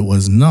 But it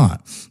was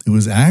not. It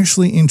was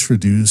actually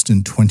introduced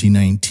in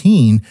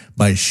 2019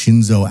 by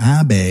Shinzo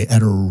Abe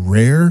at a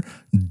rare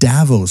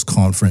Davos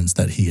conference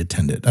that he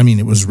attended. I mean,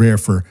 it was rare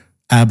for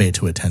Abe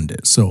to attend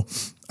it. So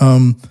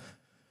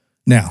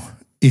now,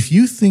 if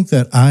you think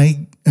that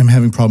I am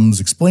having problems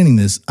explaining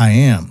this, I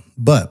am.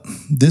 But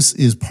this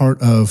is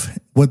part of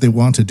what they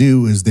want to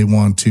do is they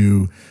want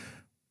to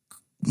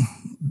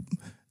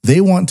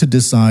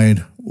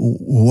decide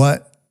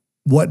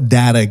what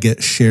data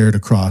gets shared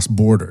across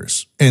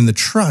borders. And the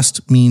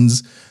trust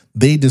means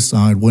they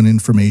decide what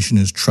information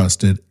is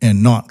trusted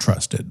and not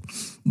trusted.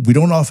 We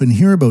don't often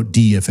hear about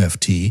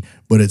DFFT,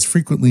 but it's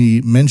frequently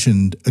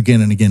mentioned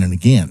again and again and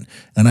again.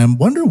 And I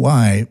wonder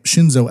why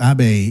Shinzo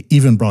Abe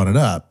even brought it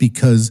up,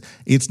 because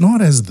it's not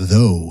as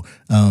though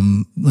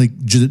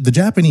the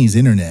Japanese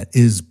internet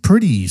is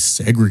pretty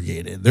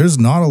segregated. There's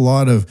not a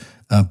lot of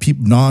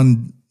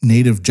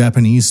non-native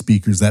Japanese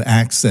speakers that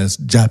access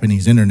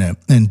Japanese internet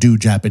and do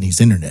Japanese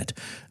internet.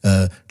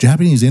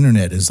 Japanese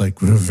internet is like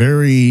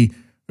very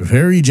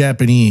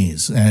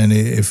Japanese, and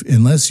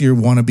unless you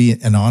want to be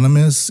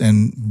anonymous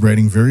and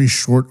writing very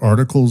short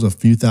articles a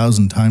few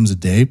thousand times a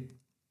day,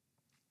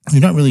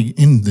 you're not really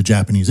in the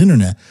Japanese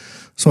internet.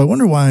 So I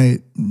wonder why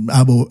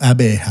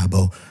Abe,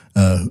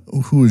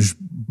 who was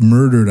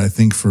murdered, I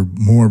think, for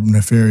more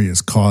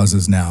nefarious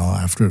causes now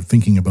after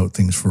thinking about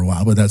things for a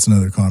while, but that's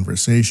another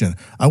conversation.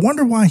 I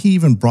wonder why he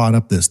even brought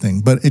up this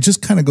thing, but it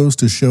just kind of goes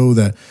to show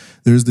that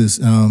there's this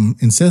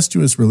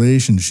incestuous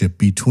relationship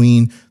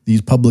between these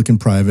public and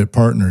private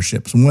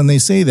partnerships. And when they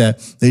say that,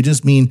 they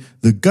just mean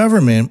the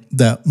government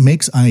that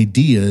makes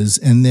ideas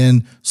and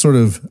then sort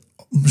of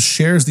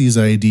shares these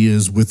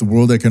ideas with the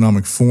World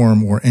Economic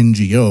Forum or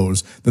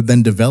NGOs that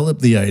then develop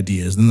the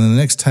ideas. And then the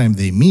next time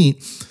they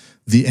meet,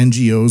 the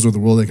NGOs or the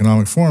World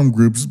Economic Forum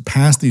groups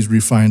pass these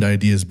refined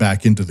ideas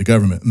back into the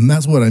government. And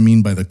that's what I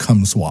mean by the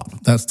cum swap.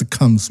 That's the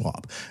cum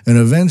swap. And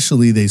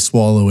eventually they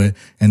swallow it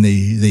and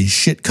they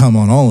shit cum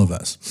on all of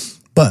us.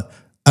 But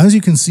as you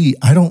can see,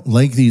 I don't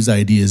like these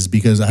ideas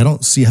because I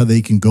don't see how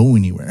they can go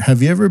anywhere.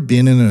 Have you ever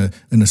been in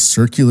a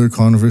circular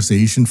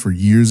conversation for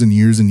years and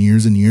years and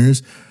years and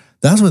years?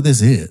 That's what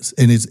this is.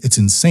 And it's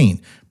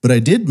insane. But I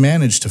did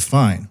manage to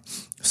find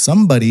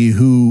somebody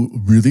who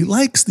really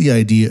likes the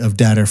idea of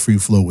data free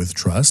flow with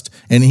trust,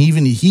 and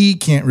even he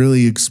can't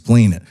really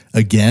explain it.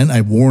 Again, I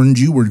warned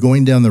you, we're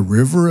going down the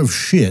river of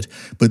shit,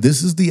 but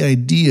this is the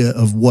idea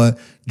of what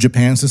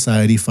Japan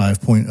Society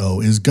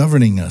 5.0 is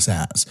governing us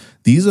as.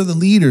 These are the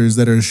leaders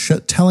that are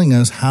telling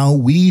us how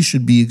we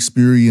should be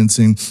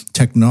experiencing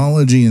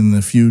technology in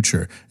the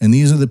future. And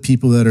these are the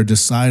people that are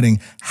deciding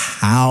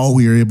how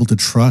we are able to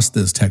trust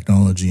this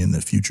technology in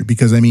the future.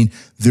 Because, I mean,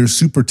 they're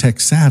super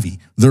tech savvy.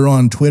 They're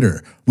on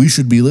Twitter. We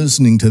should be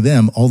listening to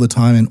them all the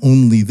time and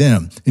only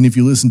them. And if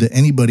you listen to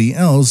anybody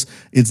else,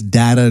 it's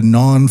data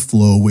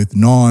non-flow with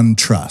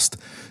non-trust.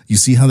 You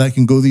see how that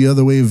can go the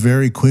other way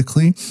very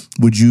quickly?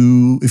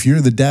 If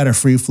you're the data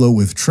free flow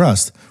with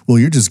trust, well,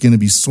 you're just going to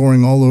be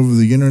soaring all over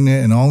the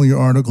internet and all your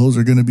articles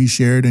are going to be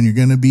shared and you're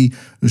going to be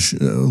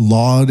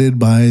lauded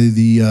by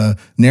the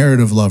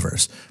narrative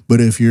lovers. But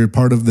if you're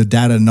part of the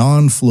data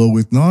non-flow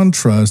with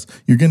non-trust,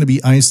 you're going to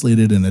be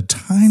isolated in a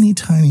tiny,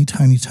 tiny,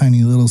 tiny,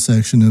 tiny little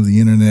section of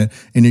the internet,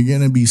 and you're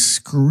going to be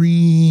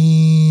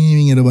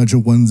screaming at a bunch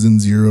of ones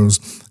and zeros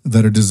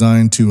that are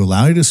designed to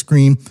allow you to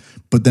scream,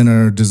 but then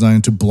are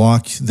designed to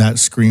block that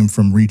scream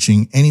from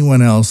reaching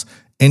anyone else,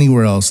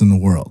 anywhere else in the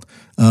world.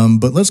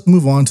 But let's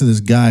move on to this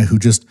guy who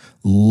just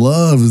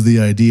loves the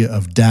idea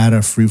of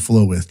data free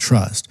flow with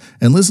trust.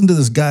 And listen to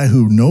this guy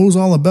who knows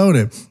all about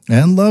it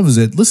and loves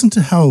it. Listen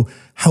to how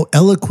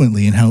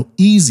eloquently and how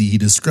easy he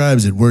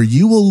describes it, where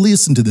you will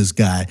listen to this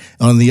guy.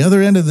 On the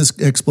other end of this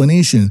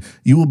explanation,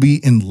 you will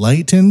be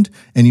enlightened,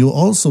 and you'll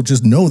also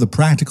just know the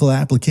practical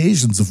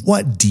applications of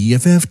what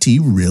DFFT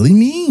really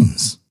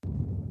means.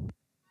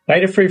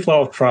 Data free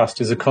flow of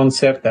trust is a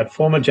concept that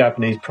former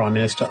Japanese Prime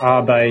Minister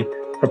Abe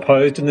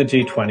proposed in the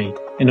G20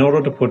 in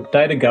order to put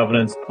data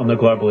governance on the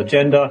global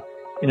agenda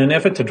in an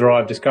effort to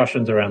drive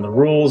discussions around the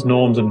rules,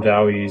 norms and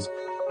values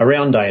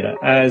around data,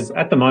 as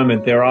at the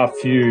moment there are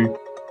few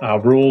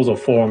rules or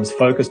forums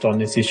focused on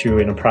this issue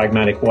in a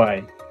pragmatic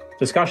way.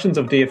 Discussions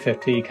of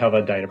DFFT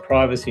cover data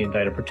privacy and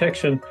data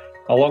protection,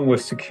 along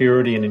with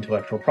security and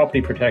intellectual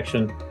property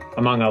protection,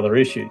 among other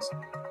issues.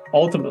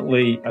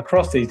 Ultimately,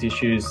 across these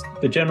issues,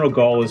 the general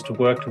goal is to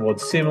work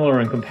towards similar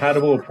and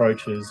compatible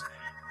approaches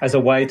as a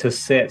way to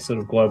set sort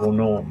of global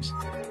norms.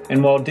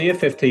 And while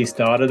DFFT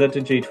started at the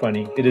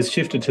G20, it has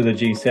shifted to the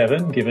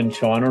G7, given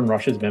China and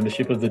Russia's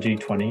membership of the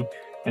G20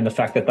 and the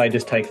fact that they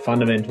just take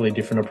fundamentally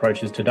different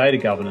approaches to data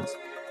governance.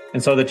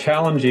 And so the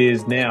challenge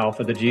is now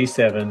for the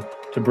G7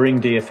 to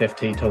bring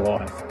DFFT to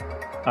life.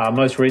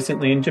 Most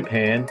recently in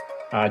Japan,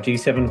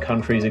 G7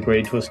 countries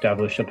agreed to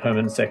establish a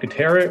permanent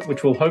secretariat,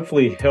 which will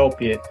hopefully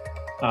help it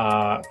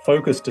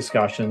focus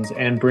discussions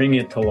and bring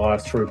it to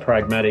life through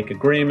pragmatic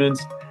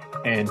agreements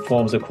and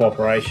forms of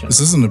cooperation.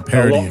 This isn't a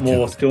parody. A lot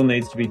more still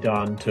needs to be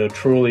done to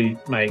truly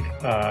make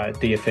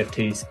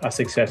DFFT a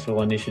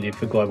successful initiative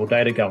for global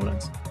data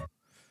governance.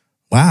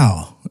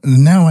 Wow.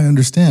 Now I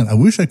understand. I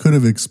wish I could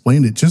have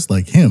explained it just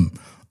like him.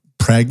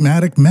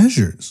 Pragmatic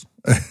measures.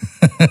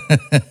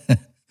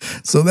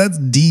 So that's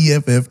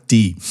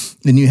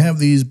DFFT. And you have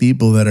these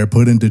people that are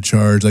put into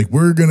charge, like,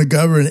 we're going to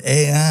govern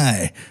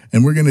AI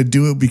and we're going to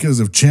do it because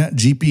of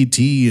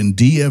ChatGPT and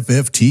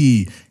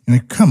DFFT. And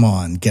like, come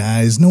on,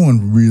 guys, no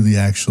one really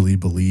actually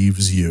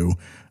believes you.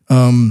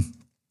 A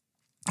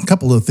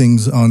couple of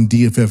things on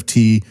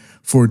DFFT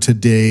for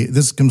today.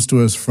 This comes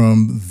to us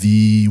from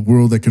the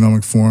World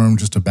Economic Forum,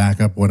 just to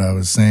back up what I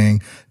was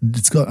saying.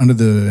 It's got under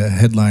the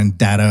headline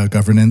Data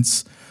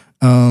Governance.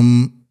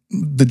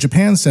 The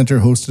Japan Center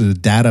hosted a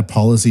data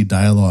policy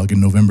dialogue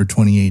in November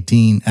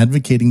 2018,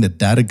 advocating that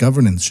data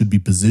governance should be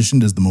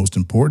positioned as the most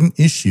important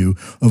issue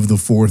of the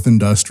fourth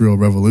industrial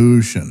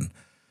revolution.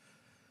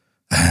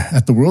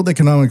 At the World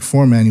Economic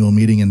Forum annual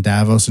meeting in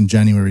Davos in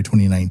January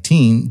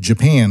 2019,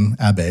 Japan,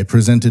 Abe,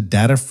 presented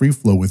Data Free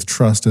Flow with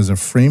Trust as a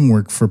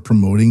framework for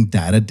promoting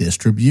data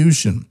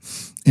distribution.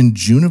 In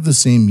June of the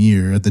same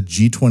year, at the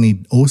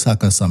G20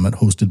 Osaka Summit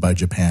hosted by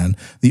Japan,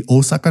 the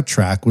Osaka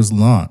Track was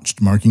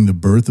launched, marking the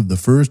birth of the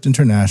first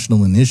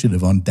international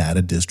initiative on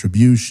data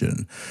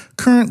distribution.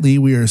 Currently,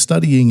 we are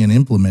studying and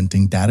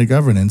implementing data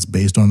governance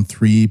based on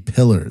 3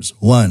 pillars.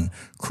 1,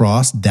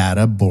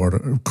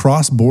 cross-border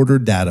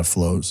data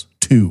flows.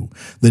 2,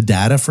 the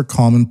Data for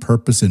Common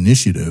Purpose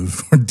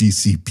Initiative, or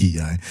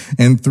DCPI.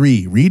 And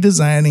 3,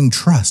 redesigning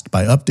trust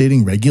by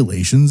updating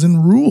regulations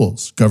and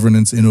rules,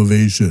 governance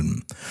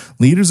innovation.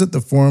 Leaders at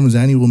the forum's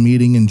annual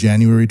meeting in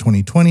January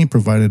 2020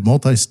 provided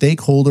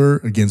stakeholder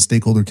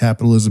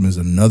capitalism is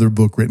another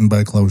book written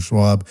by Klaus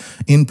Schwab,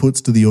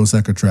 inputs to the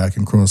Osaka Track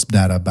and cross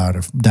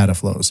data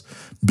flows,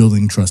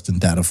 building trust in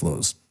data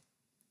flows.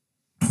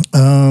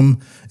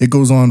 It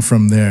goes on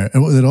from there.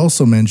 It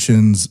also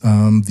mentions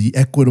the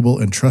equitable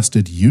and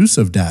trusted use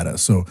of data.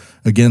 So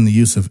again, the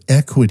use of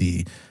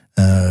equity,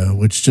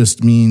 which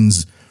just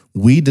means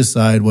we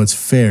decide what's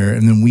fair,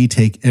 and then we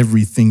take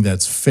everything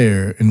that's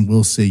fair and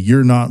we'll say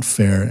you're not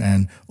fair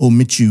and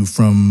omit you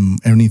from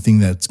anything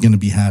that's going to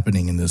be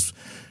happening in this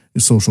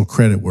social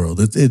credit world.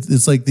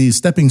 It's like these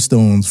stepping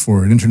stones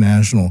for an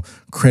international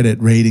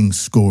credit rating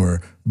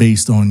score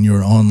based on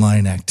your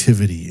online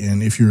activity.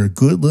 And if you're a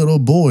good little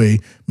boy,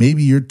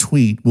 maybe your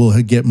tweet will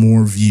get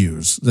more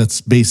views.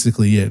 That's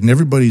basically it. And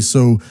everybody's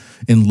so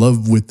in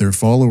love with their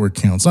follower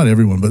counts. Not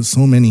everyone, but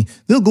so many.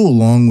 They'll go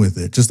along with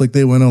it, just like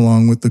they went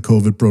along with the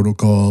COVID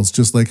protocols,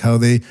 just like how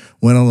they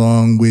went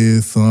along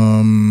with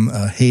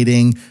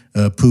hating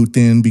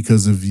Putin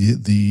because of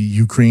the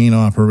Ukraine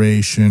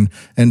operation.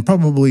 And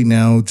probably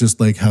now,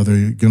 just like how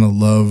they're going to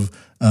love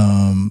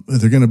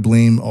they're going to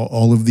blame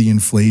all of the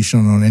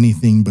inflation on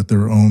anything but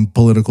their own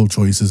political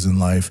choices in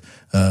life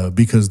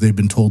because they've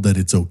been told that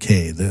it's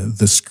okay.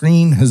 The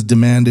screen has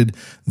demanded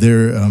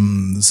their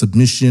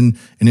submission,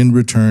 and in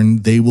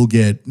return, they will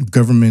get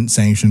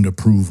government-sanctioned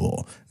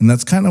approval. And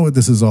that's kind of what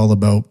this is all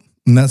about.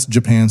 And that's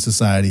Japan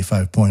Society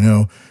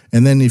 5.0.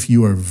 And then if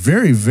you are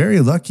very, very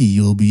lucky,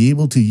 you'll be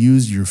able to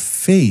use your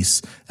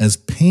face as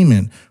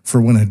payment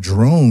for when a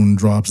drone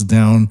drops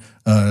down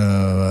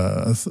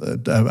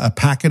a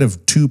packet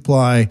of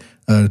 2-ply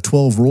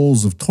 12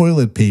 rolls of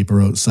toilet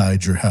paper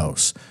outside your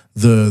house.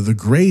 The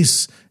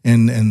grace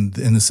and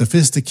the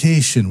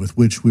sophistication with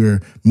which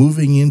we're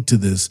moving into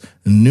this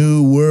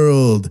new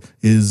world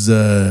is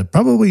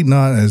probably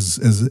not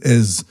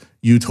as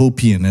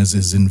utopian as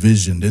is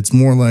envisioned. It's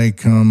more like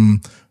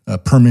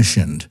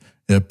permissioned.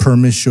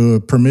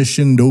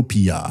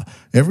 Permissionopia.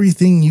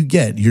 Everything you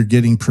get, you're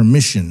getting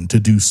permission to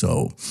do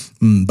so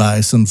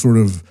by some sort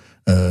of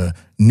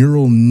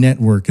neural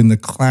network in the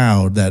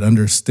cloud that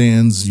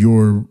understands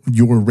your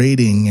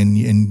rating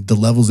and the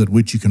levels at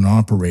which you can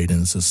operate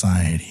in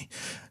society.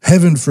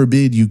 Heaven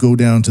forbid you go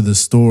down to the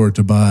store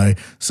to buy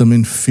some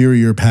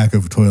inferior pack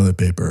of toilet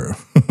paper.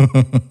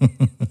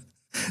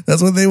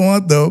 That's what they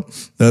want, though.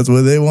 That's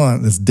what they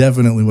want. That's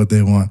definitely what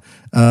they want.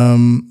 So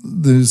I'm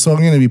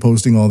going to be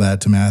posting all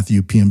that to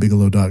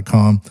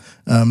MatthewPMBigelow.com.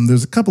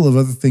 There's a couple of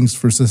other things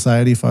for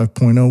Society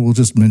 5.0. We'll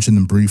just mention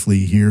them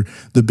briefly here.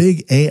 The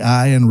big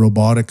AI and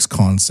robotics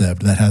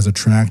concept that has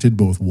attracted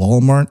both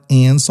Walmart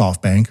and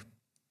SoftBank.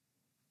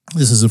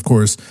 This is, of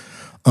course,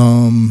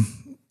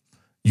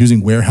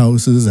 using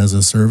warehouses as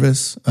a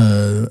service.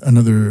 A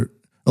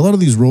lot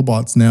of these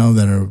robots now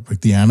that are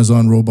like the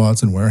Amazon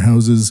robots and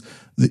warehouses,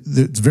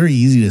 it's very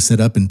easy to set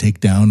up and take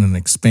down and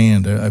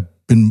expand. I've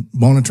been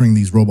monitoring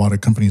these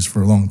robotic companies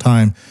for a long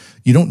time.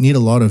 You don't need a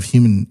lot of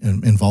human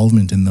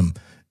involvement in them.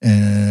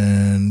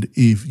 And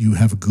if you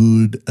have a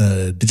good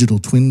digital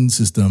twin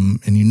system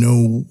and you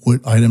know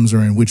what items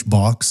are in which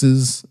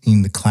boxes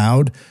in the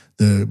cloud,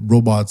 the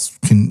robots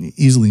can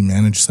easily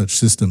manage such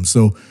systems.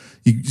 So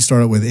you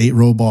start out with 8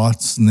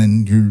 robots, and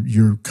then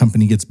your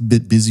company gets a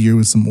bit busier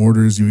with some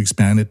orders. You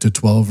expand it to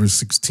 12 or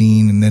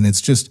 16, and then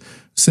it's just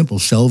simple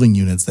shelving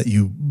units that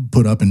you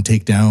put up and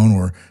take down,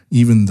 or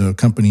even the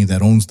company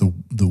that owns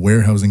the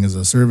warehousing as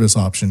a service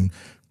option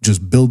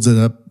just builds it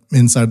up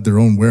inside their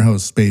own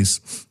warehouse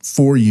space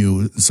for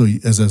you. So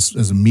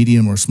as a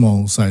medium or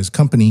small size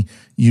company,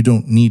 you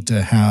don't need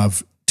to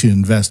have to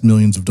invest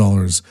millions of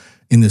dollars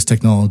in this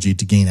technology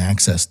to gain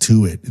access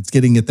to it. It's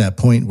getting at that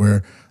point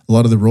where a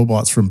lot of the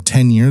robots from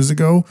 10 years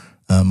ago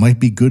might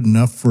be good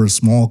enough for a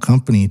small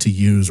company to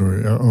use,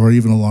 or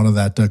even a lot of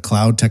that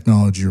cloud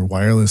technology or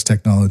wireless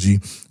technology.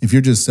 If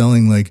you're just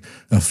selling like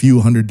a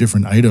few hundred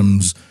different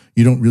items,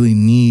 you don't really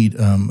need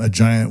a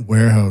giant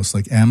warehouse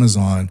like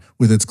Amazon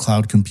with its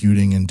cloud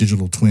computing and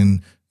digital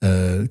twin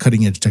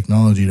cutting edge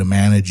technology to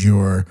manage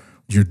your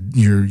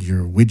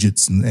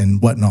widgets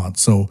and whatnot.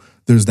 So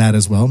there's that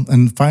as well.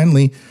 And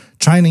finally,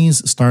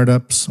 Chinese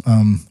startups,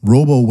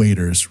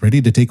 robo-waiters,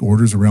 ready to take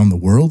orders around the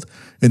world.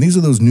 And these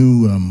are those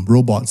new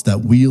robots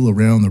that wheel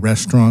around the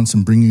restaurants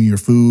and bring you your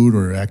food,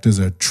 or act as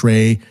a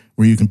tray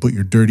where you can put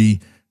your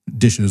dirty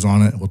dishes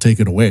on it. We'll take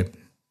it away.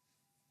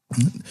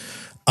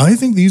 I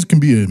think these can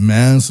be a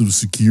massive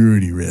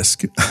security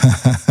risk,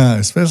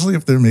 especially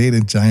if they're made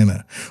in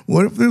China.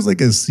 What if there's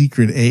like a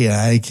secret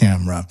AI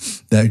camera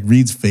that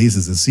reads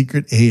faces, a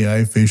secret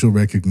AI facial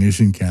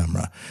recognition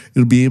camera?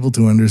 It'll be able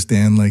to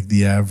understand like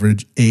the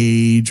average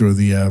age or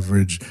the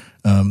average,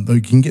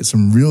 you can get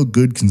some real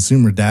good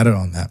consumer data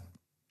on that.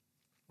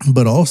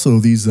 But also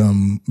these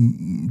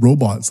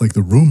robots like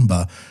the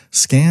Roomba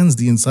scans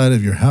the inside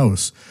of your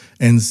house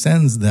and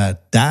sends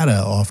that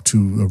data off to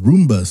a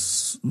Roomba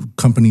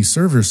company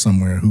server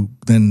somewhere, who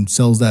then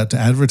sells that to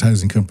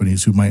advertising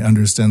companies who might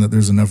understand that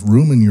there's enough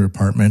room in your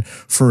apartment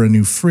for a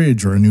new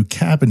fridge or a new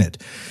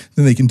cabinet.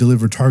 Then they can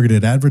deliver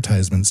targeted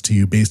advertisements to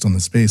you based on the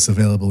space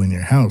available in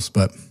your house.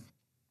 But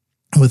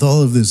with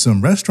all of this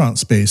restaurant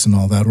space and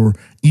all that, or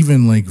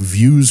even like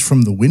views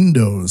from the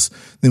windows,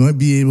 they might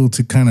be able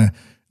to kind of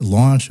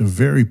launch a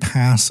very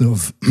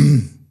passive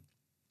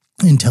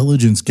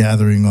intelligence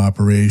gathering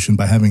operation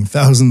by having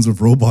thousands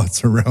of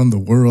robots around the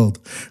world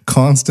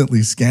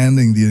constantly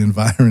scanning the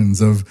environs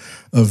of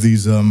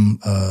these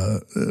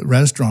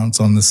restaurants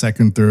on the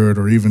second, third,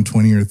 or even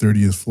 20 or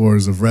 30th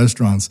floors of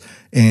restaurants,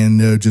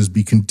 and just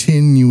be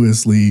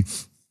continuously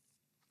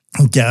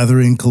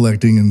gathering,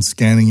 collecting, and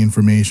scanning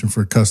information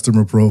for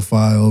customer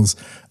profiles,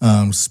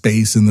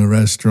 space in the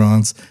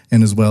restaurants,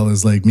 and as well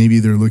as like maybe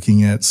they're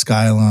looking at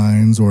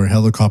skylines or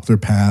helicopter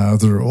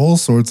paths or all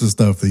sorts of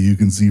stuff that you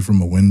can see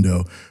from a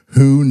window.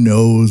 Who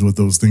knows what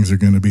those things are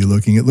going to be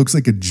looking? It looks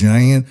like a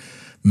giant,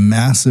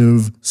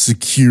 massive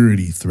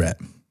security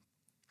threat.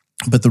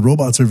 But the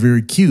robots are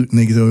very cute, and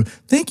they go,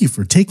 "Thank you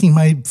for taking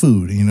my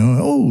food."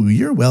 "Oh,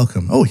 you're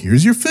welcome. Oh,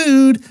 here's your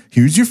food.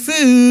 Here's your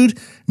food."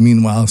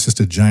 Meanwhile, it's just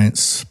a giant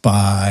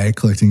spy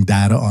collecting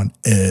data on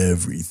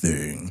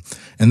everything.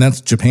 And that's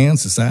Japan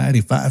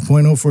Society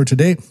 5.0 for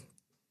today.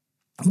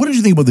 What did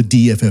you think about the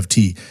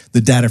DFFT,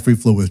 the Data Free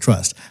Flow with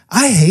Trust?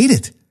 I hate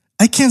it.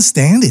 I can't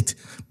stand it.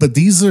 But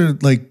these are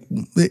like,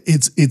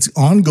 it's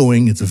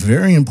ongoing. It's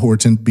very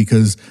important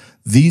because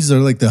these are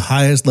like the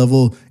highest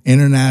level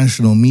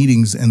international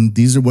meetings, and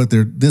these are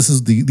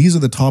these are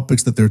the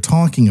topics that they're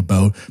talking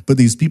about. But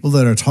these people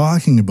that are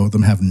talking about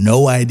them have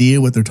no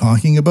idea what they're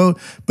talking about,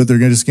 but they're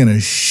just going to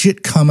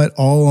shit come it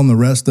all on the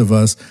rest of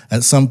us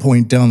at some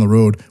point down the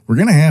road. We're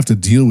going to have to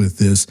deal with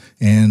this,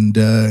 and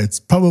it's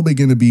probably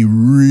going to be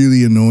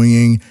really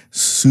annoying,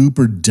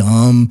 super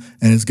dumb,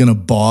 and it's going to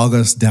bog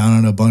us down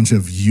in a bunch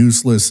of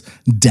useless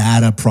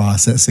data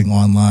processing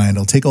online.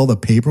 It'll take all the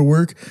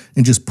paperwork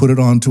and just put it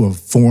onto a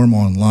form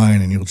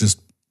online, and you'll just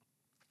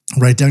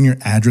write down your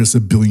address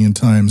a billion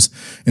times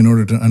in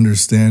order to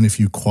understand if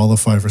you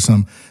qualify for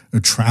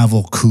a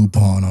travel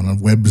coupon on a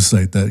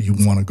website that you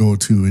want to go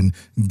to in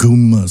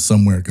Guma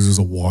somewhere because there's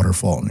a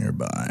waterfall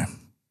nearby.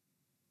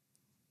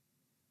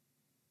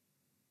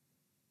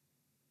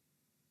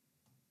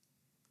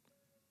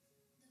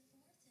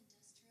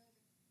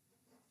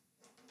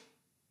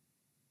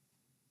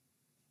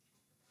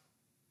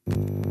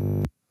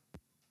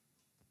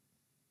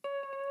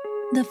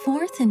 The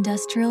fourth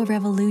industrial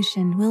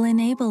revolution will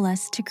enable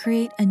us to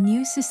create a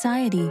new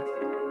society.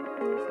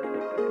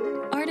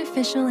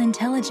 Artificial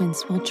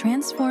intelligence will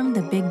transform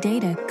the big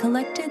data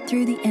collected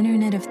through the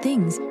Internet of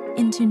Things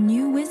into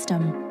new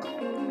wisdom.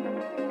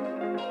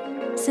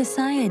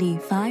 Society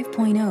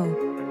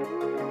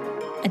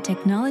 5.0, a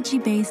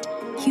technology-based,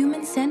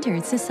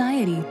 human-centered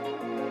society.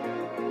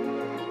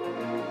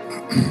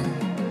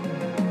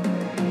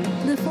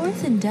 The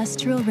fourth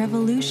industrial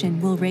revolution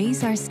will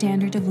raise our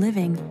standard of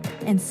living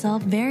and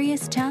solve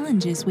various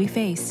challenges we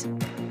face.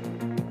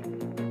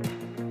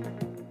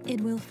 It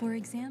will, for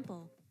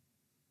example,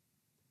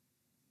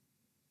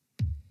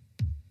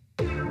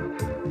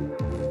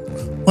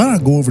 why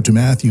not go over to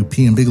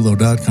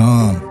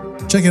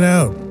MatthewPandBigelow.com? Check it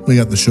out. We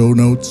got the show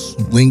notes,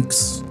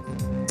 links,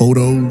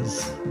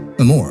 photos,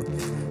 and more.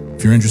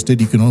 If you're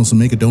interested, you can also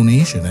make a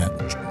donation at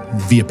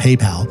via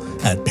PayPal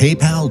at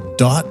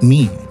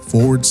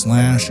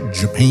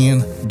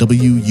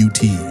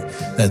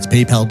paypal.me/JapanWUT. That's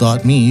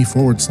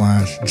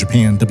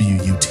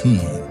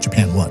paypal.me/JapanWUT.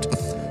 Japan what?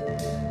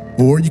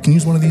 Or you can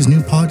use one of these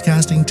new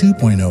Podcasting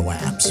 2.0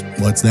 apps.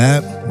 What's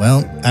that?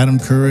 Well, Adam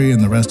Curry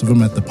and the rest of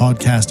them at the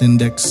Podcast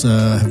Index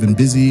have been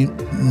busy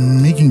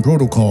making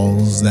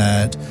protocols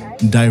that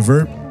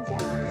divert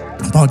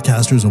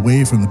podcasters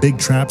away from the big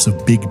traps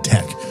of big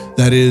tech.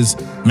 That is,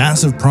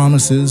 massive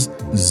promises,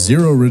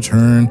 zero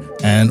return,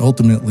 and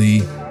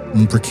ultimately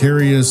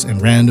precarious and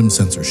random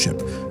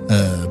censorship.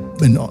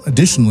 And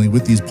additionally,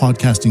 with these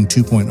Podcasting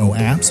 2.0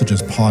 apps such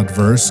as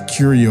Podverse,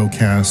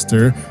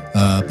 CurioCaster,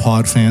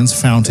 Podfans,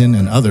 Fountain,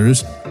 and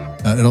others,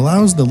 it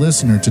allows the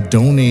listener to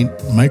donate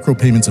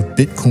micropayments of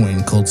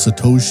Bitcoin called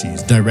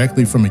Satoshis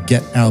directly from a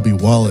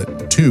GetAlby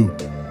wallet to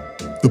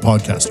the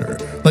podcaster,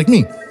 like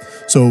me.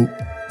 So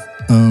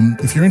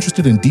if you're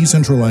interested in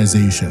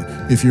decentralization,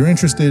 if you're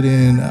interested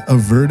in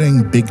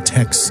averting big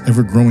tech's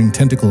ever-growing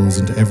tentacles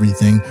into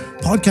everything,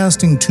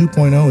 Podcasting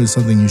 2.0 is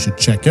something you should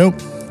check out.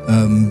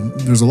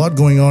 There's a lot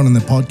going on in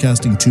the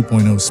Podcasting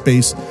 2.0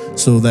 space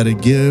so that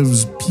it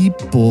gives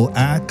people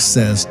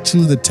access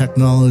to the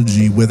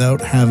technology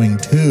without having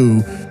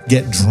to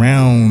get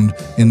drowned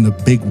in the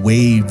big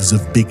waves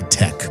of big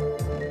tech.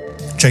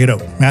 Check it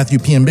out.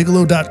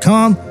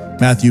 MatthewPMBigelow.com,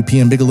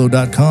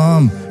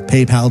 MatthewPMBigelow.com,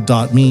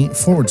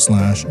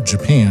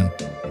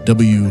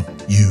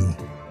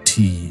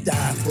 PayPal.me/JapanWUT.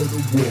 Die for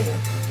the war.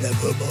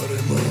 Everybody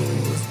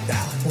moves.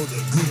 Die for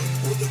the good,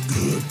 for the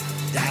good.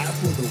 Die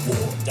for the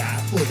war.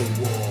 Die for the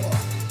war.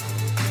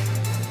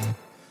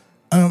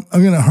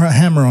 I'm going to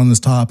hammer on this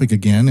topic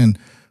again, and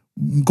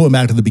going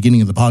back to the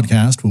beginning of the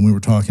podcast when we were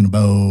talking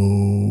about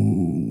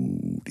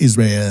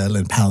Israel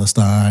and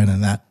Palestine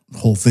and that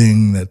whole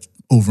thing that's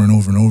over and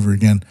over and over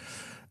again.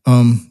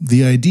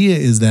 The idea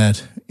is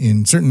that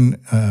in certain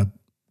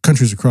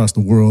countries across the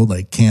world,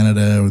 like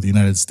Canada or the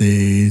United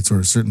States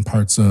or certain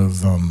parts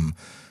of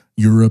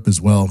Europe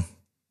as well,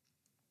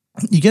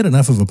 you get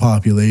enough of a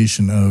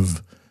population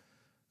of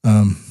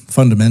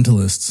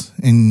fundamentalists,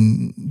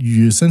 and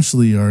you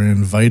essentially are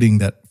inviting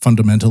that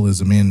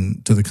fundamentalism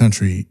into the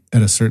country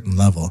at a certain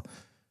level.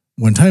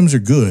 When times are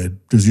good,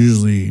 there's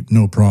usually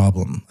no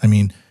problem. I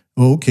mean,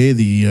 okay,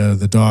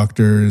 the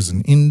doctor is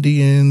an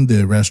Indian,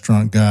 the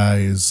restaurant guy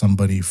is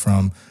somebody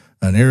from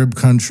an Arab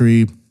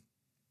country,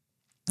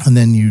 and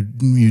then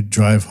you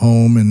drive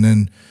home, and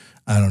then,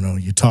 I don't know,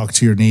 you talk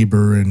to your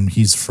neighbor, and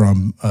he's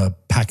from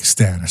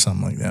Pakistan or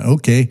something like that.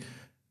 Okay,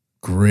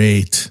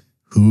 great.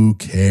 Who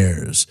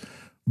cares?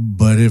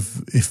 But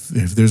if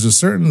there's a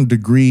certain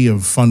degree of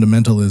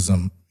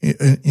fundamentalism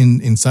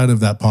inside of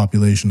that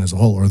population as a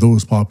whole, or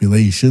those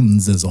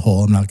populations as a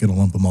whole, I'm not going to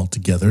lump them all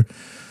together,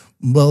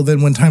 well,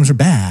 then when times are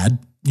bad,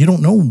 you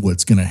don't know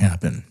what's going to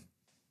happen.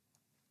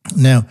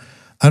 Now,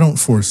 I don't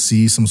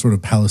foresee some sort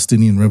of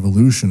Palestinian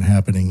revolution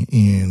happening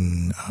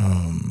in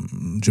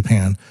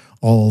Japan,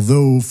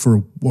 although for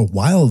a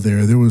while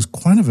there was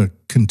quite of a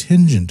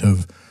contingent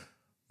of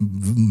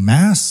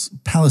mass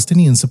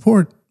Palestinian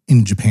support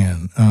in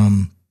Japan.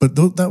 But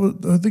I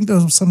think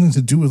that was something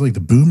to do with like the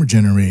boomer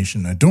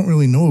generation. I don't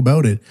really know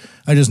about it.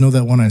 I just know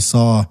that when I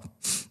saw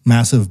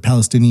massive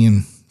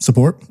Palestinian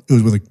support, it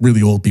was with like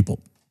really old people.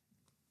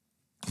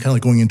 Kind of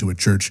like going into a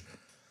church.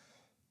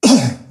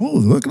 Oh,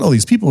 look at all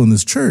these people in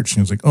this church. And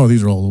it was like, oh,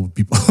 these are all old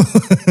people.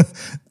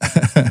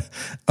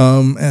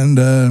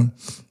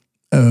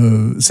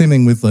 Same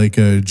thing with like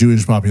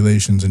Jewish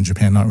populations in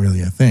Japan, not really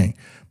a thing.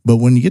 But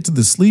when you get to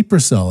the sleeper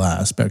cell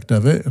aspect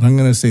of it, and I'm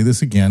going to say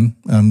this again,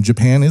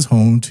 Japan is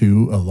home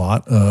to a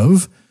lot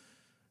of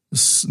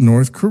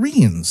North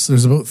Koreans.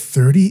 There's about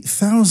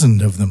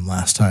 30,000 of them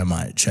last time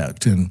I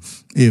checked. And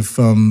if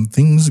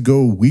things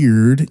go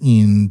weird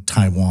in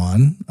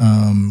Taiwan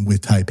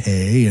with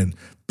Taipei and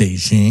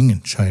Beijing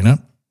and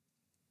China,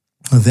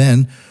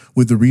 then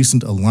with the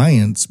recent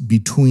alliance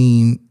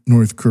between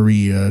North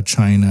Korea,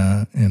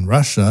 China, and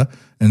Russia,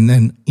 and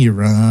then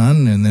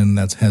Iran, and then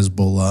that's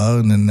Hezbollah,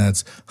 and then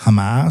that's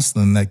Hamas,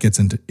 then that gets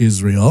into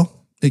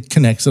Israel. It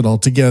connects it all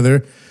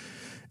together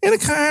in a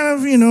kind of,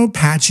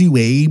 patchy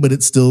way, but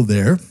it's still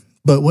there.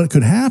 But what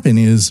could happen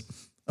is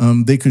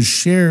they could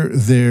share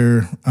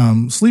their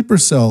sleeper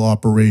cell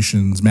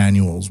operations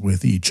manuals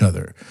with each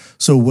other.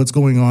 So what's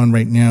going on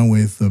right now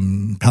with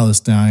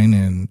Palestine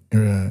and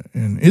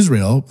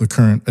Israel, the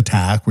current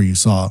attack where you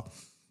saw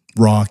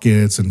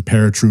rockets and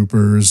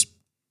paratroopers,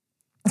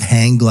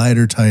 hang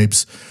glider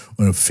types,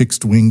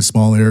 fixed wing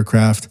small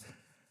aircraft,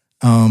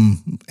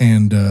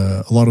 and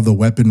a lot of the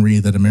weaponry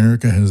that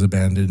America has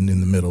abandoned in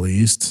the Middle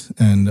East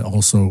and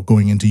also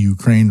going into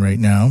Ukraine right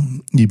now.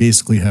 You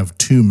basically have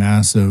two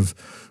massive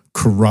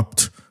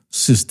corrupt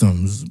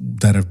systems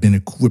that have been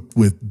equipped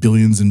with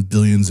billions and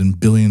billions and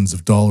billions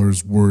of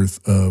dollars worth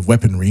of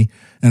weaponry.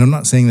 And I'm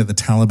not saying that the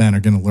Taliban are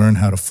going to learn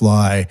how to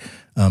fly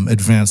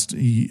advanced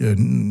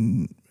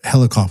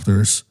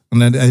helicopters,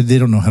 and they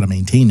don't know how to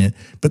maintain it,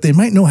 but they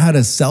might know how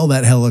to sell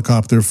that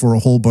helicopter for a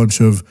whole bunch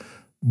of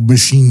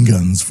machine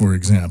guns, for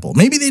example.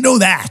 Maybe they know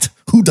that.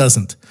 Who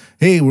doesn't?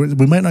 hey,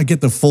 we might not get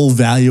the full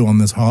value on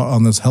this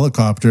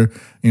helicopter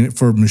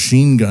for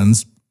machine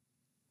guns,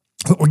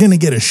 but we're going to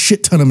get a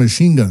shit ton of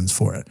machine guns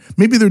for it.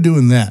 Maybe they're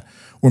doing that.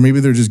 Or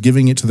maybe they're just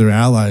giving it to their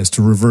allies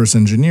to reverse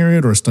engineer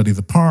it or study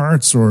the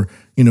parts. Or,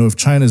 if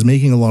China's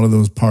making a lot of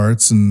those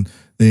parts and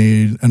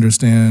they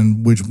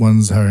understand which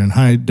ones are in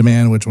high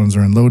demand, which ones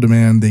are in low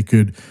demand, they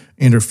could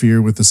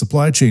interfere with the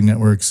supply chain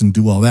networks and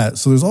do all that.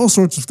 So there's all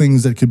sorts of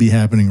things that could be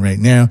happening right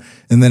now.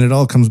 And then it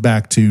all comes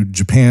back to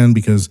Japan,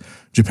 because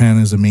Japan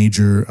is a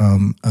major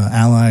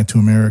ally to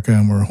America,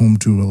 and we're home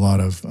to a lot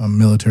of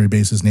military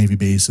bases, Navy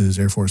bases,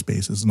 Air Force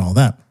bases, and all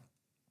that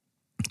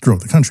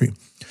throughout the country.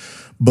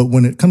 But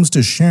when it comes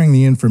to sharing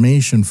the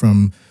information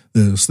from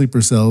the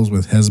sleeper cells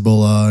with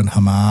Hezbollah and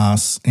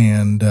Hamas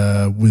and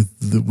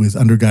with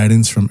under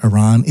guidance from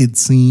Iran, it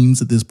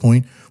seems at this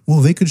point,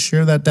 well, they could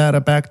share that data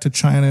back to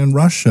China and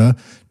Russia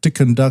to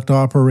conduct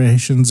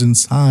operations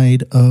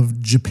inside of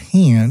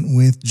Japan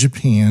with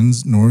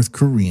Japan's North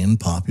Korean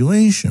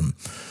population.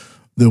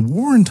 The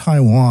war in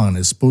Taiwan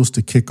is supposed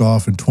to kick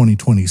off in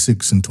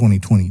 2026 and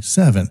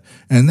 2027,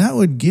 and that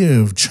would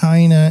give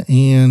China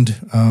and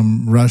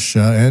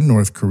Russia and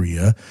North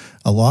Korea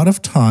a lot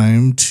of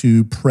time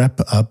to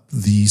prep up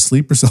the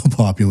sleeper cell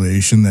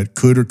population that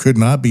could or could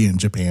not be in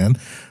Japan,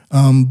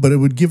 but it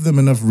would give them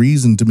enough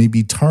reason to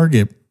maybe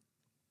target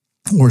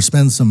or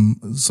spend some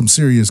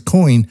serious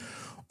coin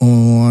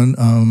on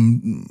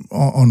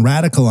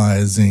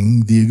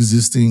radicalizing the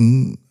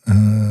existing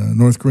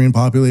North Korean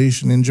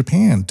population in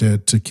Japan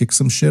to kick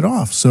some shit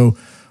off. So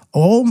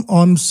all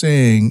I'm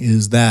saying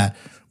is that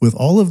with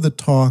all of the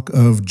talk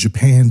of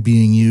Japan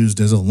being used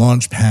as a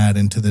launch pad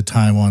into the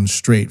Taiwan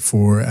Strait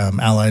for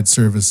Allied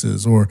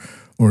services or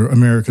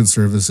American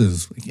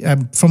services,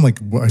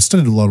 I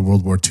studied a lot of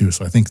World War II,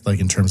 so I think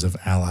in terms of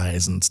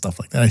allies and stuff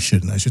like that, I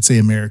should say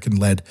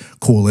American-led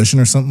coalition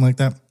or something like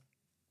that.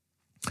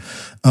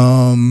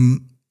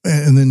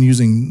 And then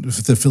using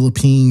the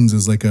Philippines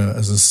as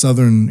as a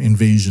southern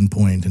invasion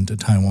point into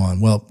Taiwan.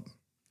 Well,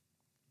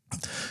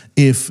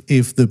 if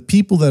the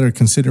people that are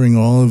considering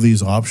all of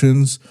these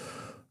options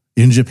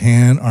in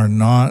Japan are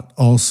not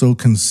also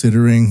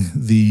considering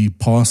the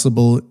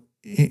possible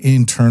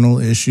internal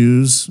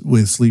issues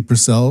with sleeper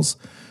cells,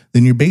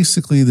 then you're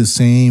basically the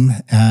same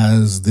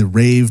as the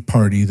rave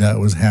party that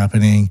was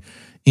happening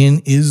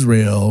in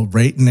Israel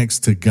right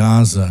next to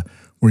Gaza,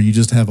 where you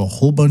just have a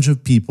whole bunch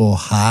of people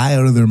high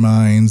out of their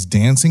minds,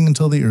 dancing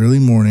until the early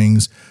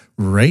mornings,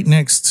 right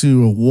next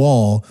to a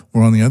wall,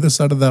 where on the other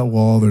side of that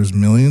wall, there's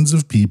millions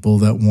of people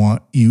that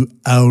want you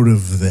out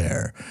of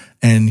there.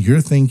 And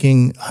you're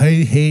thinking,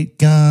 I hate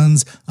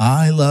guns,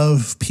 I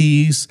love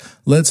peace,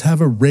 let's have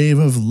a rave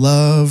of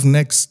love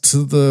next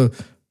to the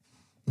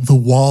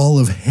wall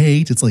of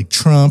hate. It's like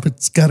Trump,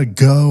 it's got to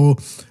go.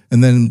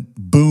 And then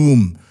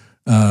boom,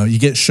 you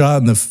get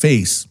shot in the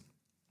face.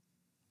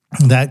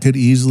 That could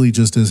easily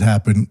just as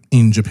happen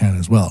in Japan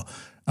as well.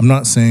 I'm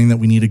not saying that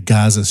we need a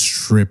Gaza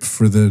Strip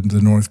for the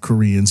North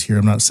Koreans here.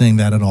 I'm not saying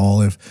that at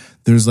all. If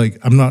there's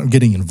I'm not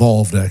getting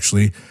involved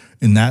actually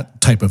in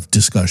that type of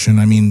discussion.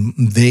 I mean,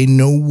 they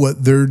know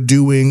what they're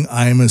doing,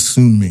 I'm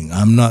assuming.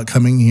 I'm not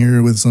coming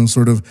here with some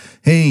sort of,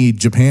 hey,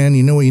 Japan,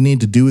 you know what you need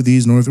to do with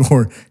these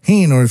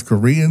hey, North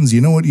Koreans, you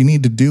know what you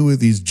need to do with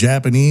these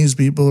Japanese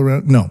people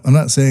around? No, I'm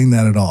not saying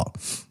that at all.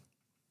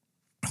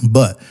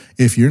 But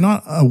if you're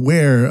not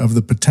aware of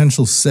the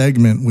potential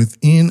segment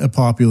within a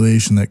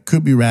population that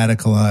could be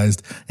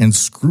radicalized and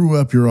screw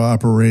up your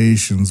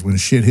operations when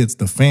shit hits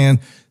the fan,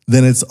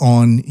 then it's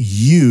on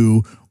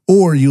you,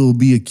 or you'll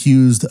be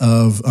accused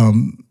of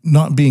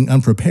not being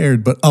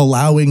unprepared, but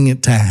allowing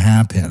it to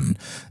happen,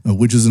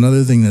 which is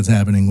another thing that's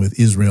happening with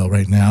Israel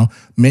right now.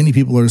 Many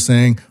people are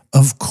saying,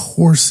 of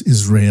course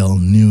Israel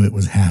knew it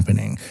was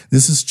happening.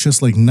 This is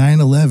just like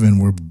 9/11,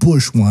 where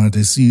Bush wanted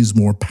to seize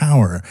more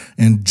power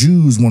and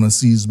Jews want to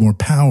seize more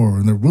power,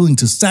 and they're willing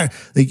to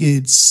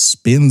it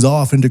spins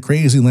off into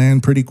crazy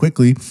land pretty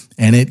quickly,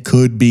 and it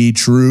could be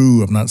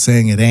true. I'm not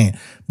saying it ain't.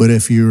 But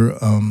if you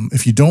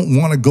don't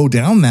want to go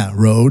down that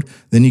road,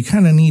 then you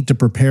kind of need to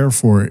prepare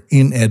for it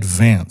in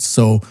advance.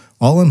 So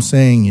all I'm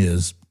saying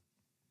is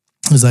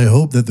I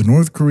hope that the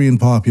North Korean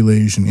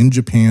population in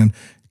Japan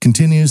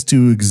continues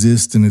to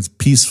exist in its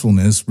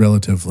peacefulness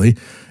relatively,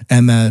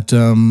 and that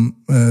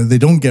they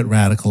don't get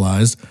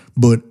radicalized.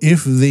 But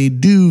if they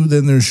do,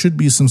 then there should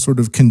be some sort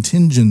of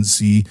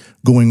contingency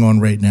going on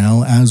right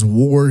now as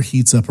war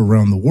heats up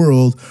around the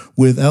world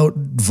without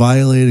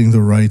violating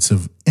the rights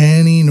of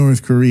any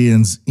North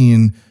Koreans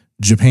in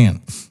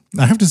Japan.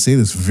 I have to say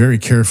this very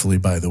carefully,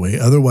 by the way.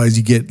 Otherwise,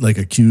 you get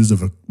accused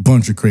of a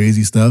bunch of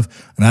crazy stuff,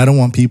 and I don't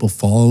want people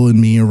following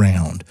me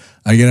around.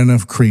 I get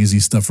enough crazy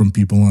stuff from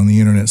people on the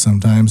internet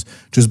sometimes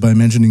just by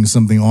mentioning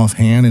something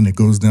offhand, and it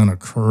goes down a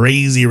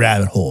crazy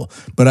rabbit hole.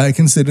 But I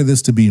consider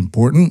this to be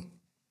important,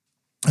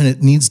 and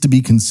it needs to be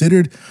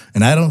considered,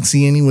 and I don't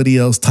see anybody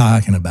else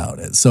talking about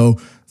it. So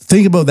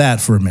think about that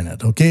for a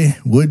minute, okay?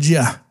 Would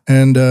ya?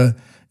 And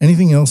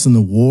Anything else in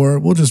the war?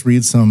 We'll just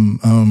read some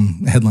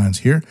headlines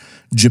here.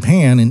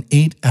 Japan and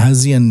 8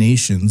 ASEAN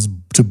nations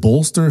to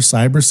bolster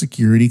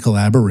cybersecurity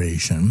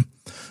collaboration.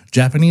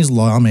 Japanese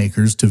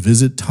lawmakers to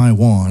visit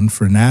Taiwan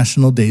for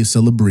National Day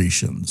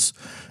celebrations.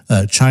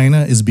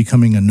 China is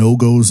becoming a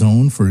no-go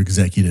zone for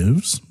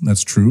executives.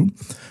 That's true.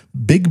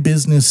 Big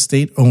business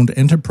state-owned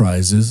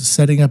enterprises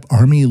setting up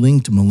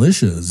army-linked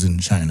militias in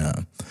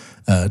China.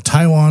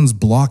 Taiwan's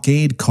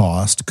blockade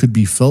cost could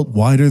be felt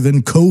wider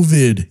than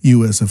COVID,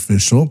 U.S.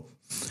 official.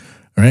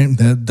 All right,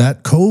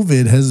 that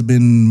COVID has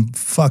been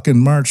fucking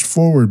marched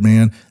forward,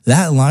 man.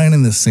 That line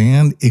in the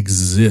sand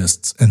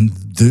exists, and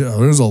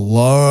there's a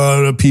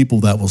lot of people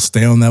that will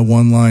stay on that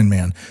one line,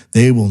 man.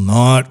 They will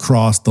not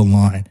cross the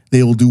line.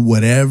 They will do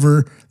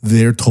whatever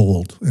they're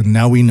told, and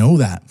now we know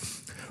that.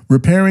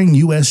 Repairing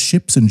U.S.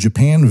 ships in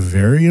Japan,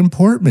 very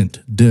important,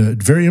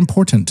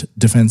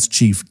 Defense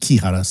Chief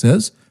Kihara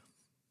says.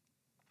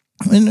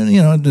 And,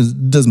 you know,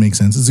 it does make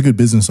sense. It's a good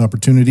business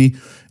opportunity,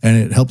 and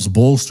it helps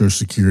bolster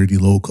security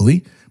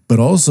locally, but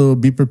also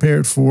be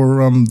prepared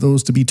for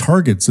those to be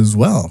targets as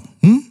well.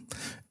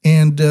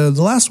 And the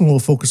last one we'll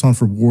focus on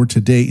for war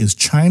today is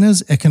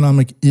China's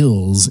economic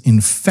ills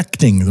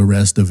infecting the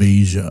rest of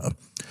Asia.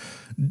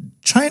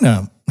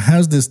 China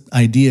has this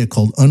idea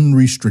called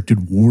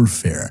unrestricted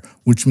warfare,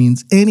 which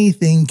means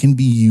anything can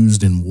be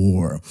used in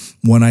war.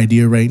 One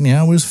idea right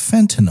now is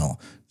fentanyl.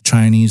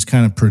 Chinese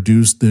kind of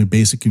produce the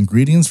basic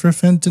ingredients for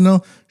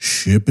fentanyl,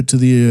 ship it to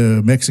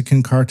the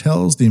Mexican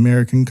cartels, the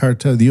American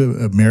cartel,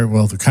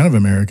 well, they're kind of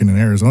American in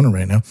Arizona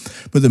right now,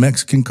 but the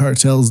Mexican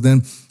cartels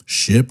then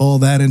ship all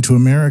that into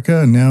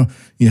America, and now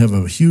you have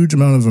a huge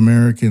amount of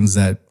Americans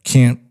that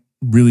can't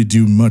really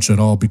do much at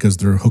all because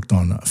they're hooked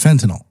on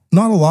fentanyl.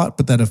 Not a lot,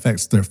 but that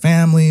affects their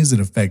families, it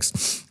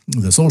affects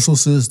the social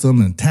system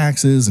and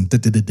taxes, and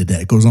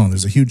it goes on.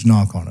 There's a huge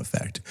knock-on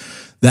effect.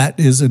 That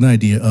is an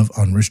idea of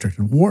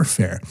unrestricted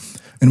warfare.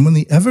 And when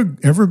the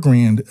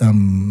Evergrande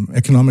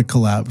economic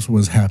collapse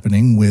was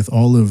happening with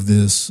all of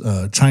this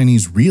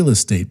Chinese real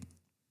estate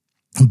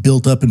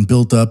built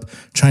up,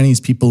 Chinese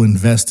people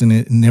invest in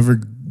it, it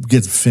never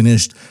gets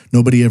finished.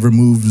 Nobody ever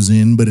moves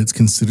in, but it's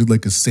considered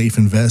like a safe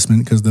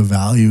investment because the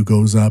value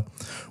goes up.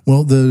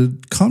 Well, the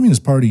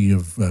Communist Party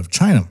of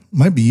China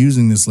might be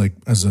using this like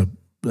as a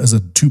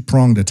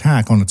two-pronged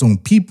attack on its own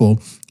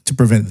people to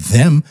prevent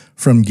them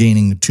from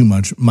gaining too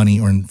much money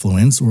or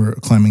influence or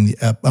climbing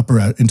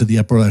into the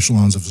upper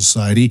echelons of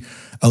society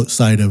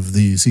outside of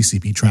the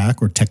CCP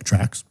track or tech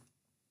tracks.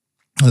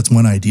 That's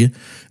one idea.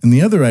 And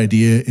the other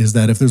idea is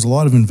that if there's a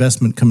lot of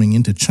investment coming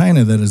into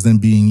China that is then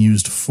being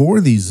used for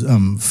these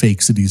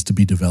fake cities to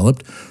be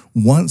developed,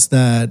 once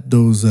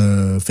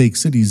those fake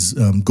cities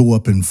go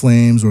up in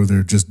flames or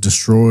they're just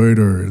destroyed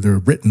or they're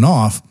written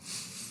off,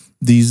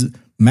 these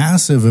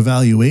massive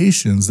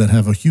evaluations that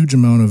have a huge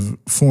amount of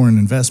foreign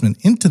investment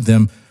into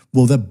them,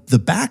 well, the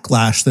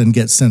backlash then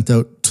gets sent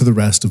out to the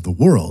rest of the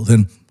world.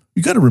 And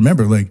you got to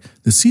remember, like,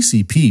 the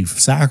CCP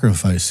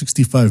sacrificed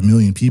 65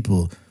 million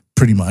people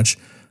pretty much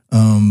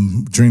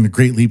during the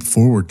Great Leap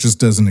Forward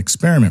just as an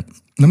experiment.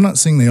 And I'm not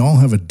saying they all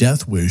have a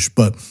death wish,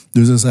 but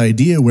there's this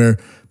idea where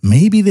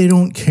maybe they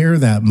don't care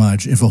that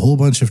much if a whole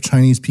bunch of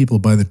Chinese people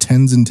by the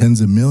tens and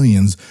tens of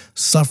millions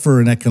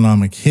suffer an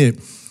economic hit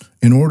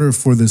in order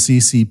for the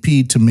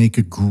CCP to make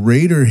a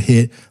greater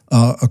hit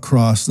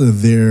across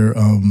their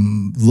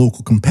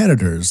local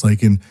competitors,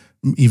 like in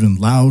even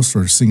Laos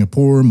or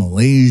Singapore,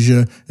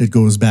 Malaysia. It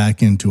goes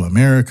back into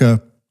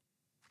America.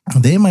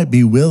 They might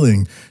be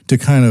willing to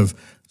kind of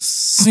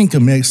sink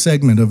a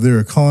segment of their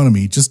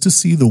economy just to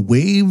see the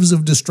waves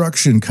of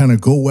destruction kind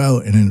of go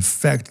out and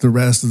infect the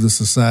rest of the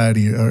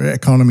society or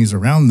economies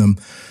around them.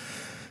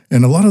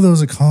 And a lot of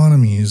those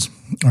economies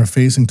are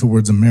facing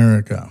towards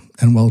America.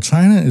 And while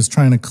China is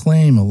trying to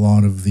claim a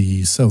lot of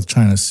the South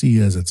China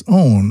Sea as its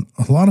own,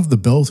 a lot of the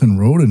Belt and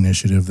Road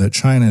Initiative that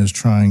China is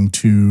trying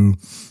to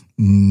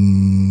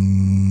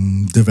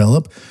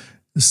develop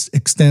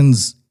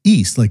extends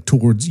east, like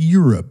towards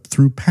Europe,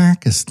 through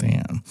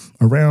Pakistan,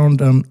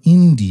 around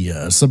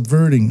India,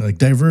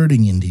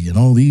 diverting India and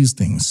all these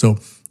things. So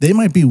they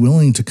might be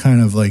willing to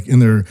kind of like in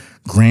their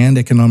grand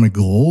economic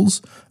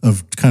goals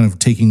of kind of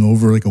taking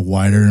over like a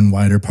wider and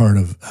wider part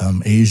of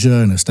Asia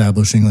and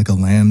establishing like a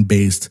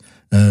land-based,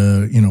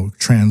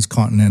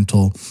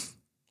 transcontinental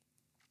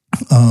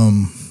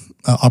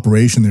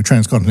operation. They're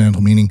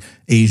transcontinental, meaning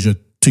Asia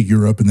to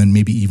Europe and then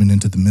maybe even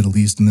into the Middle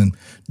East and then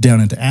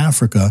down into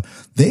Africa.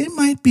 They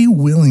might be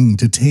willing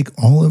to take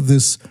all of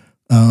this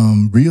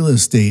real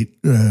estate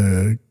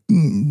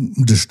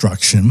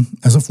destruction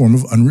as a form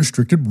of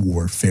unrestricted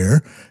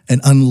warfare and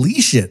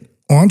unleash it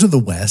onto the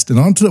West and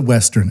onto the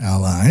Western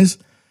allies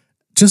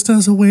just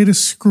as a way to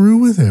screw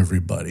with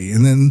everybody.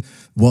 And then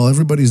while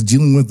everybody's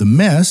dealing with the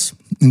mess,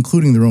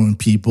 including their own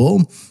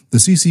people, the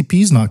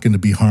CCP is not going to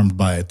be harmed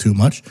by it too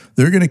much.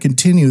 They're going to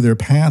continue their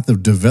path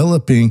of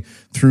developing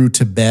through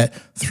Tibet,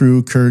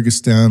 through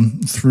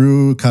Kyrgyzstan,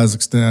 through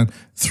Kazakhstan,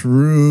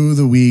 through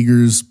the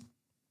Uyghurs,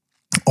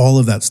 all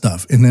of that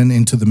stuff, and then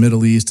into the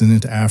Middle East and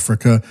into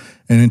Africa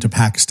and into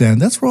Pakistan.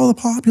 That's where all the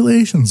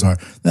populations are.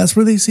 That's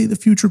where they see the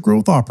future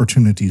growth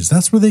opportunities.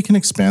 That's where they can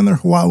expand their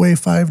Huawei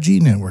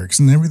 5G networks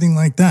and everything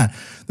like that.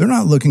 They're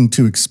not looking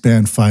to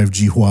expand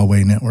 5G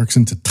Huawei networks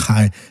into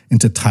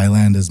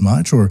Thailand as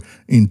much, or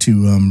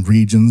into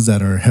regions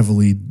that are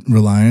heavily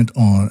reliant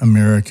on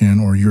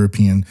American or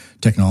European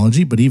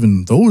technology. But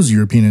even those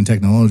European and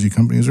technology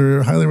companies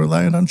are highly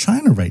reliant on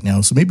China right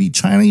now. So maybe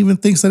China even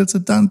thinks that it's a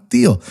done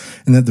deal,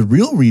 and that the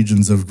real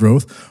regions of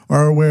growth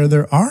are where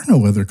there are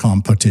no other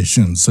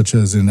competitions, such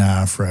as in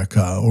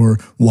Africa or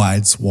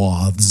wide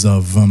swaths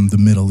of the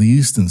Middle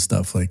East and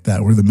stuff like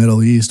that, where the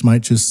Middle East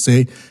might just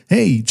say,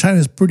 hey,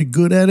 China's pretty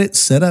good at it.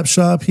 Set up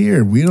shop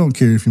here. We don't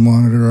care if you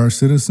monitor our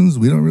citizens.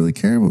 We don't really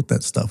care about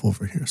that stuff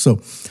over here.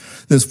 So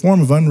this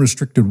form of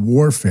unrestricted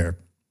warfare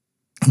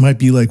might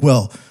be like,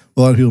 well, a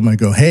lot of people might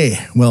go,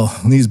 hey, well,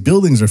 these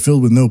buildings are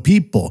filled with no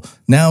people.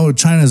 Now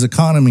China's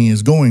economy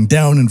is going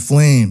down in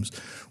flames.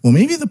 Well,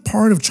 maybe the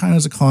part of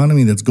China's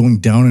economy that's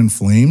going down in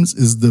flames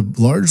is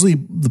largely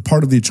the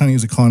part of the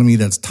Chinese economy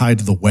that's tied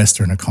to the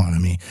Western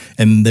economy.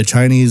 And the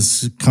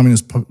Chinese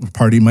Communist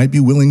Party might be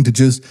willing to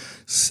just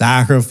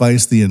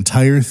sacrifice the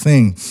entire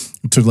thing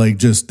to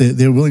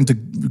they're willing to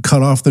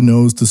cut off the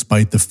nose to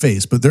spite the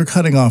face, but they're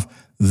cutting off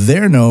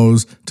their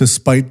nose to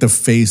spite the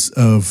face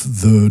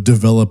of the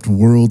developed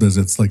world, as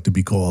it's like to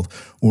be called,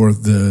 or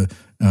the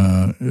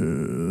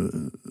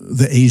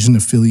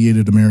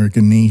Asian-affiliated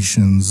American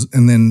nations,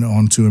 and then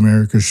onto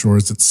America's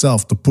shores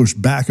itself to push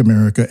back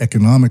America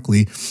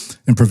economically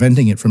and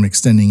preventing it from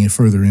extending it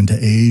further into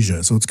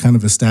Asia. So it's kind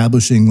of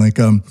establishing like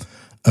a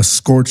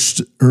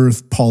scorched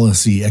earth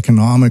policy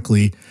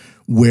economically,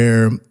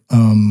 where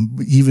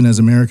even as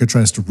America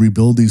tries to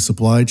rebuild these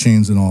supply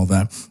chains and all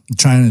that,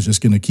 China is just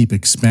going to keep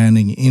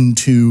expanding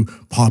into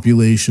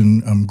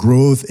population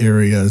growth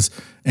areas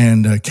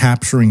and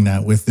capturing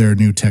that with their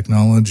new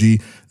technology,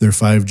 their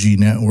 5G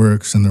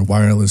networks, and their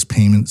wireless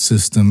payment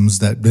systems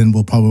that then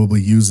will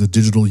probably use the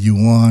digital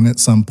yuan at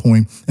some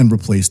point and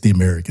replace the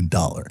American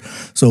dollar.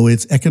 So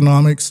it's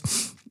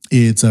economics,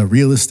 it's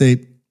real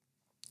estate,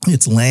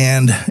 it's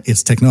land,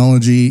 it's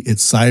technology,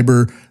 it's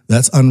cyber.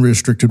 That's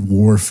unrestricted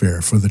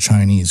warfare for the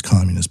Chinese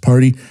Communist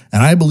Party.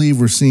 And I believe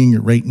we're seeing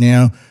it right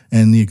now.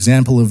 And the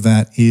example of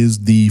that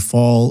is the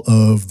fall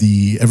of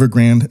the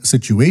Evergrande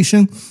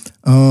situation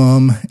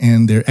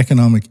and their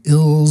economic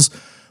ills.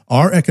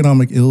 Are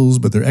economic ills,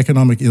 but they're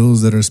economic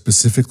ills that are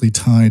specifically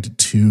tied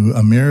to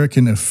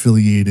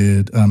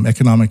American-affiliated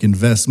economic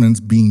investments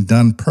being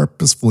done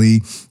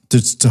purposefully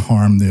to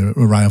harm the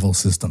rival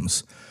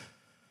systems.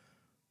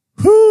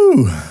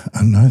 Whew.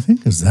 And I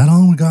think, is that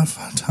all we got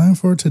time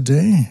for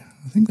today?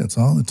 I think that's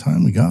all the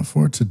time we got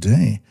for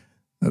today.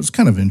 That was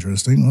kind of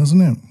interesting,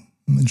 wasn't it?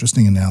 An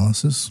interesting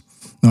analysis.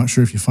 Not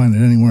sure if you find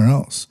it anywhere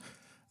else.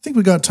 I think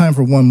we got time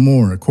for one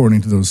more,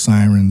 according to those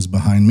sirens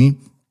behind me.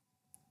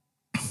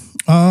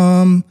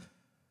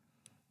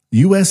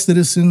 U.S.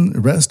 citizen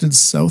arrested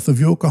south of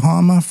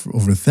Yokohama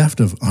over theft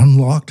of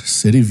unlocked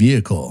city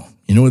vehicle.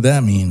 You know what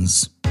that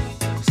means.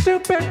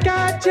 Stupid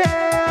gadget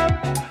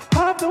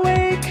of the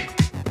week.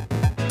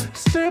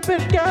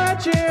 Stupid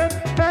gadget,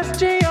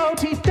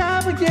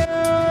 SGOTW.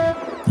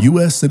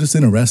 U.S.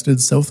 citizen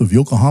arrested south of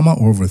Yokohama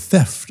over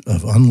theft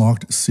of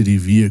unlocked city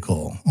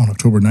vehicle on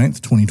October 9th,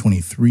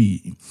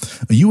 2023.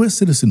 A U.S.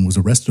 citizen was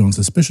arrested on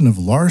suspicion of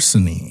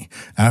larceny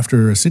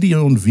after a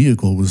city-owned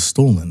vehicle was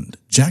stolen.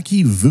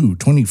 Jackie Vu,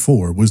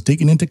 24, was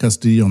taken into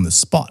custody on the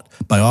spot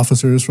by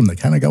officers from the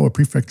Kanagawa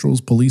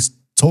Prefectural's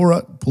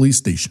Tora Police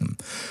Station.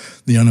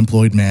 The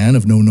unemployed man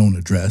of no known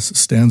address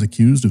stands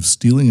accused of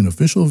stealing an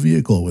official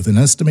vehicle with an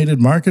estimated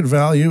market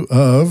value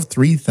of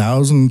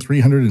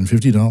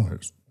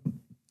 $3,350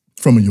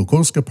 from a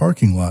Yokosuka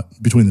parking lot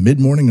between the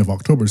mid-morning of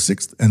October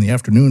 6th and the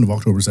afternoon of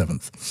October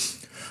 7th.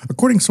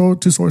 According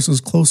to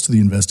sources close to the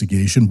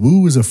investigation,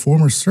 Wu is a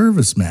former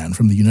serviceman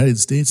from the United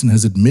States and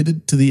has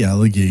admitted to the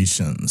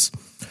allegations.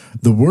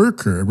 The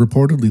worker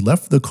reportedly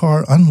left the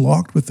car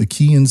unlocked with the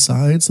key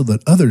inside so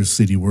that other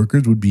city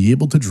workers would be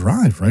able to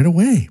drive right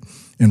away.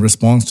 In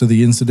response to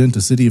the incident,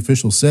 a city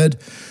official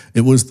said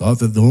it was thought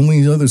that the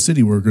only other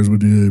city workers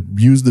would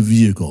use the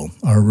vehicle.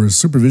 Our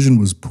supervision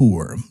was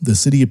poor. The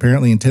city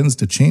apparently intends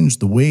to change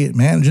the way it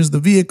manages the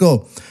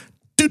vehicle.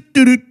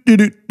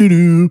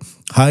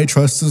 High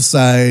trust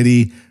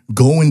society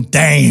going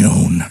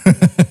down.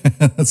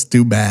 That's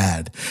too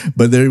bad.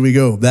 But there we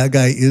go. That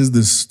guy is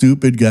the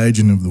stupid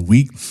gaijin of the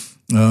week.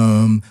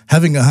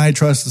 Having a high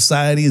trust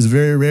society is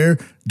very rare.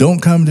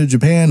 Don't come to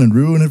Japan and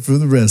ruin it for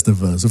the rest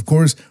of us. Of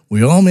course,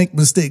 we all make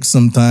mistakes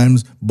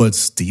sometimes, but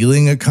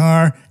stealing a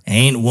car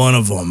ain't one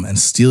of them. And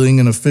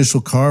stealing an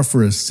official car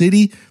for a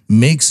city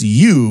makes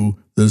you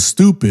the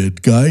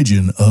stupid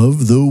gaijin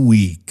of the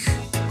week.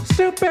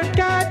 Stupid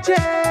gadget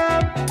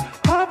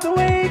of the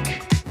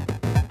week.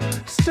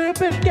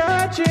 Stupid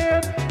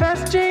gadget,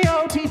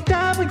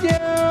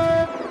 SGOTW.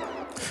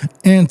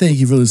 And thank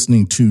you for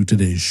listening to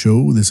today's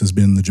show. This has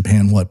been the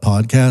Japan What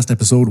Podcast,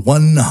 episode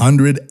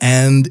 111.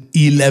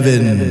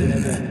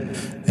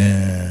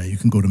 You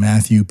can go to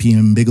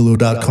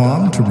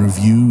MatthewPMBigelow.com to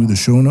review the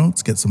show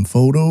notes, get some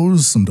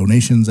photos, some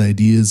donations,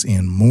 ideas,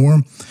 and more.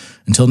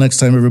 Until next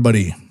time,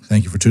 everybody,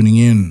 thank you for tuning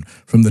in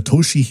from the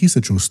Toshi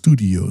Hisacho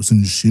Studios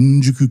in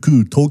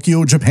Shinjuku,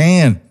 Tokyo,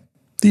 Japan,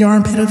 the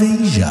armpit of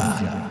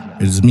Asia.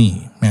 It is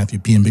me,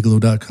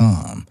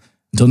 MatthewPMBigelow.com.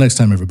 Until next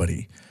time,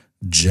 everybody,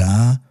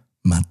 ja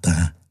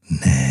mata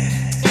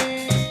ne.